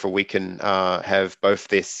wondering whether we can have both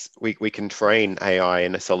this. We can train AI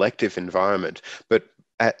in a selective environment, but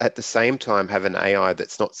at the same time have an AI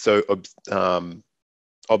that's not so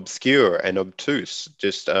obscure and obtuse,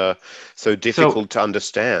 just so difficult to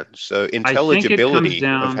understand. So intelligibility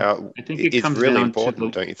of how is really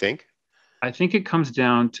important, don't you think? I think it comes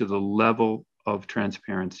down to the level of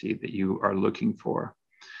transparency that you are looking for.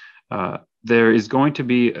 There is going to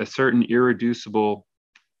be a certain irreducible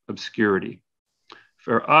obscurity.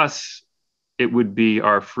 For us, it would be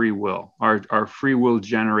our free will. Our free will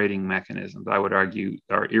generating mechanisms, I would argue,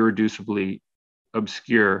 are irreducibly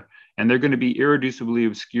obscure, and they're going to be irreducibly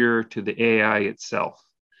obscure to the AI itself,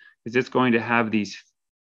 because it's going to have these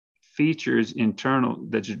features internal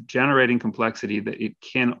that's generating complexity that it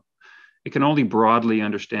can only broadly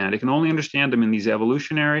understand. It can only understand them in these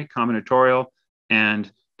evolutionary, combinatorial,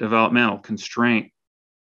 and developmental constraint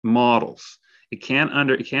models. It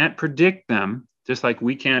can't predict them, just like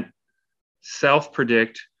we can't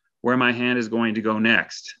self-predict where my hand is going to go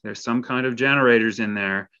next. There's some kind of generators in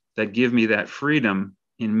there that give me that freedom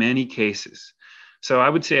in many cases. So I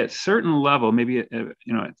would say at a certain level, maybe it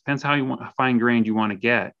depends how fine-grained you want to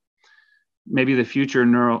get. Maybe the future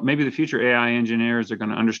AI engineers are going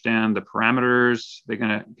to understand the parameters. They're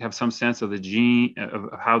going to have some sense of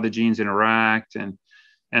of how the genes interact, and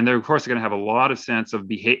they're of course going to have a lot of sense of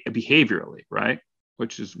behaviorally, right?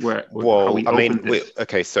 Which is how we open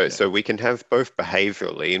this. So we can have both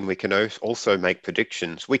behaviorally, and we can also make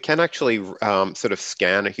predictions. We can actually sort of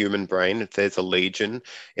scan a human brain. If there's a lesion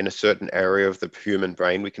in a certain area of the human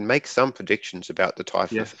brain, we can make some predictions about the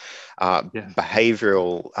type of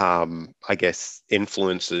behavioral, I guess,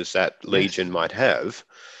 influences that lesion might have.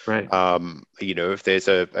 Right. If there's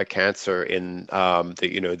a cancer in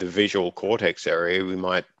the visual cortex area, we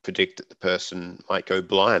might predict that the person might go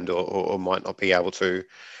blind or might not be able to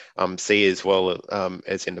see as well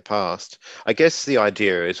as in the past. I guess the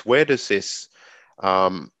idea is, where does this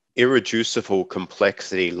irreducible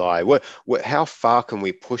complexity lie? How far can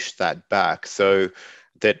we push that back so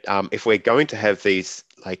that if we're going to have these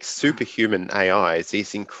like superhuman AIs,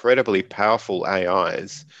 these incredibly powerful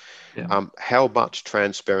AIs, how much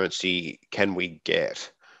transparency can we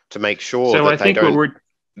get to make sure that they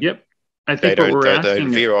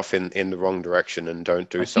don't veer off in the wrong direction and don't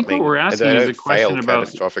do something? What we're asking is a question about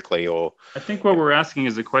catastrophically, or I think what we're asking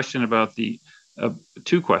is a question about the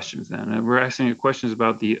two questions. Then we're asking questions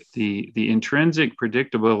about the intrinsic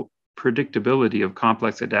predictability of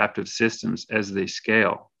complex adaptive systems as they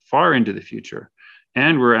scale far into the future,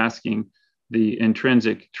 and we're asking the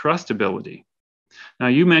intrinsic trustability. Now,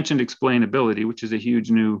 you mentioned explainability, which is a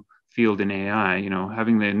huge new field in AI.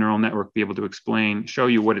 Having the neural network be able to show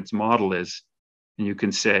you what its model is, and you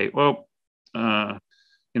can say, well, I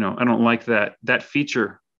don't like that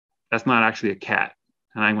feature. That's not actually a cat,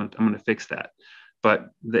 and I'm going to fix that. But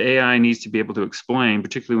the AI needs to be able to explain,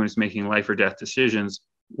 particularly when it's making life or death decisions,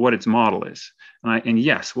 what its model is. And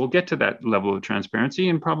yes, we'll get to that level of transparency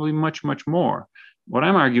and probably much, much more. What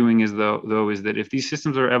I'm arguing is, though, is that if these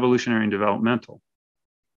systems are evolutionary and developmental,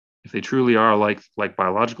 if they truly are like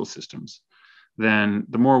biological systems, then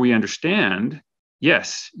the more we understand,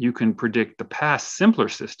 yes, you can predict the past simpler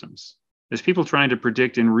systems. There's people trying to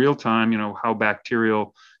predict in real time, how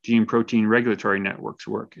bacterial gene protein regulatory networks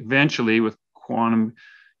work. Eventually, with quantum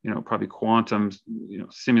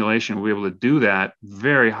simulation, we'll be able to do that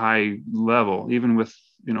very high level, even with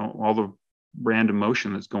all the random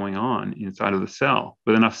motion that's going on inside of the cell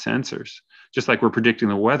with enough sensors, just like we're predicting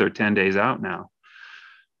the weather 10 days out now.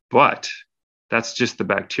 But that's just the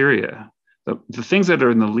bacteria. The things that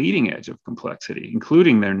are in the leading edge of complexity,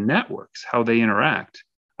 including their networks, how they interact,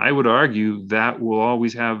 I would argue that will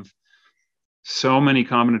always have so many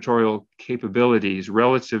combinatorial capabilities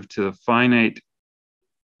relative to the finite,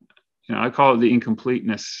 I call it the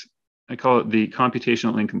incompleteness. I call it the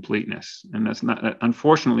computational incompleteness. And that's not,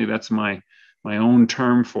 unfortunately, that's my own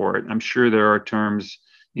term for it. I'm sure there are terms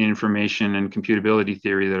in information and computability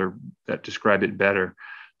theory that describe it better.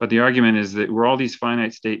 But the argument is that we're all these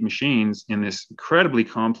finite state machines in this incredibly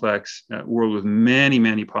complex world with many,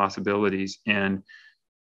 many possibilities. And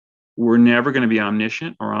we're never going to be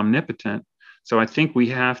omniscient or omnipotent. So I think we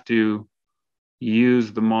have to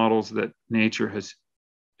use the models that nature has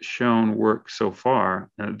shown work so far.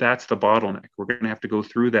 That's the bottleneck. We're going to have to go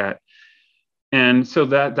through that. And so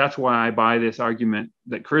that's why I buy this argument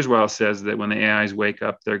that Kurzweil says that when the AIs wake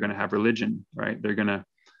up, they're going to have religion, right? They're going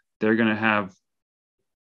to have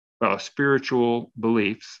spiritual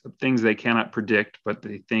beliefs, things they cannot predict, but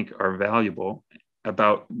they think are valuable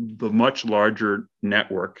about the much larger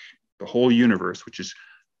network, the whole universe, which is,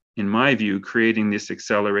 in my view, creating this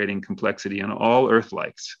accelerating complexity on all Earth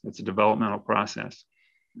likes. It's a developmental process.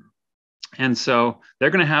 And so they're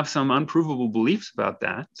going to have some unprovable beliefs about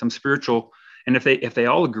that, some spiritual. And if they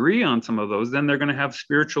all agree on some of those, then they're going to have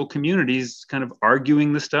spiritual communities kind of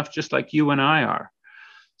arguing the stuff just like you and I are.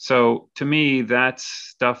 So to me, that's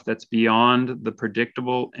stuff that's beyond the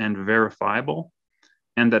predictable and verifiable.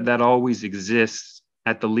 and that always exists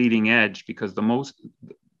at the leading edge, because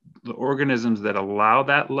the organisms that allow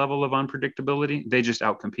that level of unpredictability, they just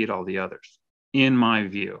outcompete all the others, in my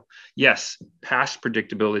view. Yes, past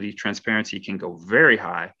predictability, transparency can go very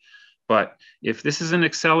high, but if this is an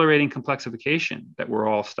accelerating complexification that we're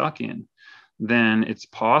all stuck in, then it's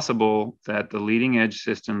possible that the leading edge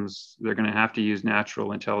systems, they're going to have to use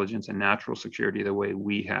natural intelligence and natural security the way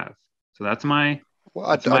we have. So that's my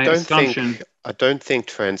assumption. I don't think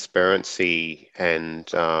transparency and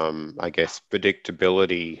I guess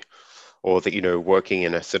predictability, or that, working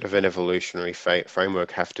in a sort of an evolutionary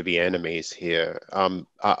framework, have to be enemies here.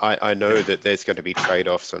 I know that there's going to be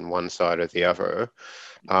trade-offs on one side or the other,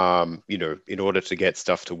 in order to get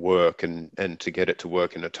stuff to work and to get it to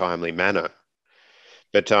work in a timely manner.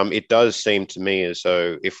 But it does seem to me as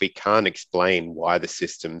though if we can't explain why the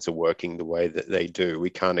systems are working the way that they do, we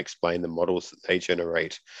can't explain the models that they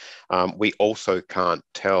generate. We also can't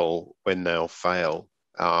tell when they'll fail,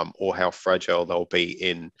 or how fragile they'll be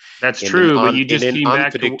in That's true, but you just in came an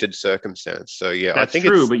back unpredicted circumstance. So yeah, that's I think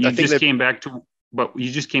true, it's. but I you think just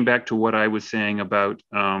came back to what I was saying about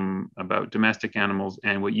domestic animals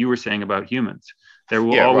and what you were saying about humans. There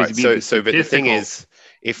will always be but the thing is,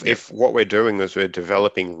 if what we're doing is we're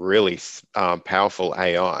developing really powerful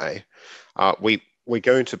AI, we're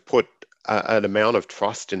going to put an amount of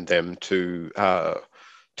trust in them to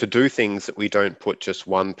do things that we don't put just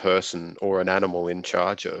one person or an animal in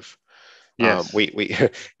charge of. Yes. We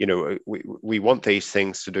we want these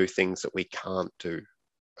things to do things that we can't do.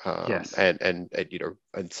 Yes. And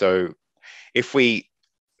so if we,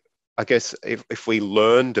 I guess, if we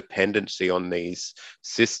learn dependency on these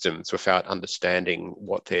systems without understanding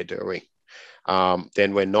what they're doing,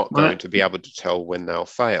 then we're not going to be able to tell when they'll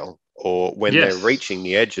fail, or when they're reaching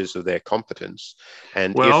the edges of their competence.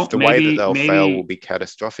 And if the way that they'll fail will be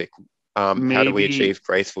catastrophic, how do we achieve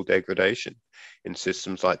graceful degradation in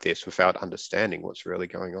systems like this without understanding what's really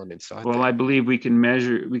going on inside them? I believe we can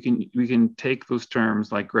measure, we can take those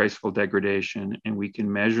terms like graceful degradation, and we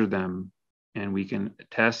can measure them, and we can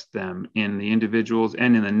test them in the individuals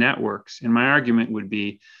and in the networks. And my argument would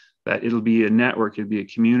be that it'll be a network, it'll be a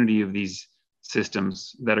community of these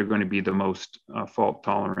systems that are going to be the most fault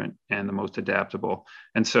tolerant and the most adaptable.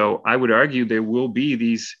 And so I would argue there's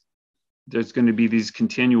going to be these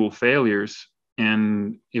continual failures.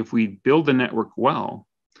 And if we build the network well,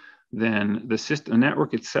 then the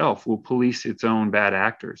network itself will police its own bad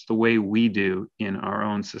actors the way we do in our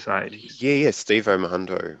own societies. Yeah. Steve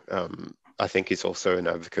Omondo, I think, is also an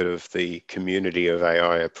advocate of the community of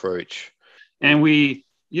AI approach. And we're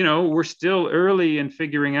still early in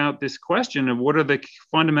figuring out this question of what are the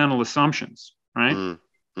fundamental assumptions, right?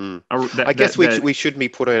 I guess we shouldn't be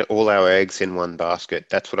putting all our eggs in one basket.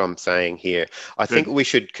 That's what I'm saying here. I think we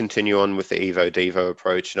should continue on with the Evo-Devo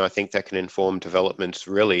approach, and I think that can inform developments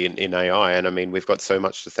really in AI. And I mean, we've got so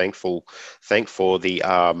much to thank for the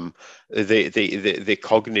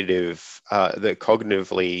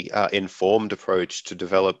cognitively informed approach to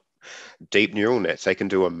develop deep neural nets. They can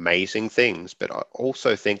do amazing things, but I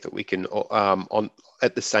also think that we can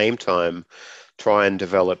at the same time try and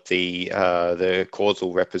develop the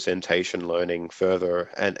causal representation learning further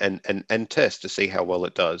and test to see how well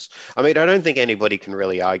it does. I mean, I don't think anybody can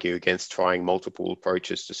really argue against trying multiple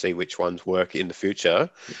approaches to see which ones work in the future,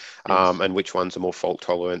 and which ones are more fault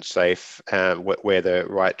tolerant, safe, where the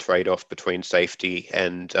right trade-off between safety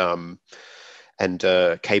and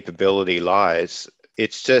capability lies.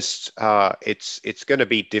 It's just it's going to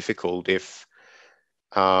be difficult if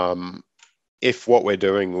what we're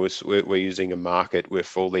doing was we're using a market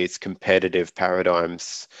with all these competitive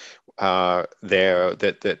paradigms there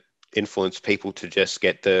that influence people to just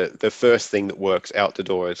get the first thing that works out the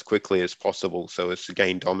door as quickly as possible, so as to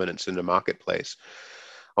gain dominance in the marketplace.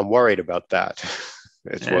 I'm worried about that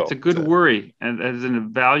as well. It's a good worry, and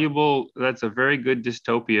that's a very good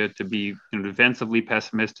dystopia to be defensively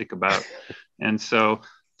pessimistic about. And so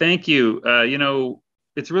thank you.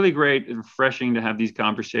 It's really great and refreshing to have these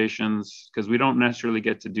conversations, because we don't necessarily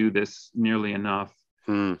get to do this nearly enough.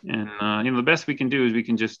 And the best we can do is we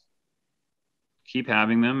can just keep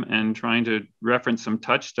having them and trying to reference some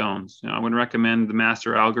touchstones. I would recommend the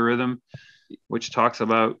master algorithm, which talks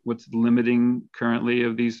about what's limiting currently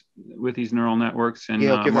with these neural networks. And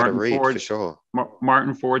I'll give that a read for sure.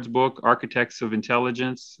 Martin Ford's book, Architects of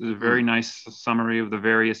Intelligence, is a very nice summary of the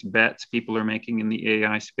various bets people are making in the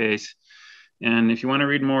AI space. And if you want to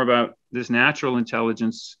read more about this natural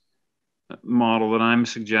intelligence model that I'm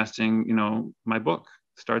suggesting, my book,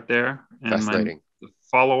 start there. And fascinating.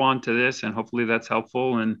 Follow on to this, and hopefully that's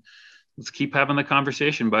helpful. And let's keep having the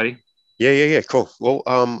conversation, buddy. Yeah. Cool. Well,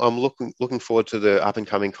 I'm looking forward to the up and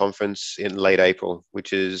coming conference in late April,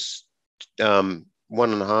 which is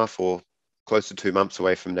 1.5 or close to 2 months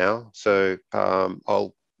away from now. So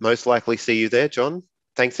I'll most likely see you there, John.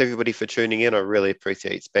 Thanks everybody for tuning in. I really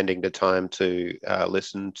appreciate spending the time to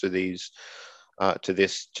listen to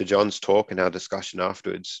to John's talk and our discussion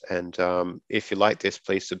afterwards. And if you like this,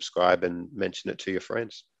 please subscribe and mention it to your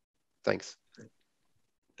friends. Thanks.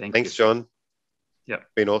 Thanks, John. Yeah.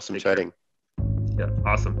 Been awesome chatting. Yeah.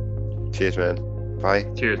 Awesome. Cheers, man. Bye.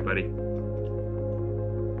 Cheers, buddy.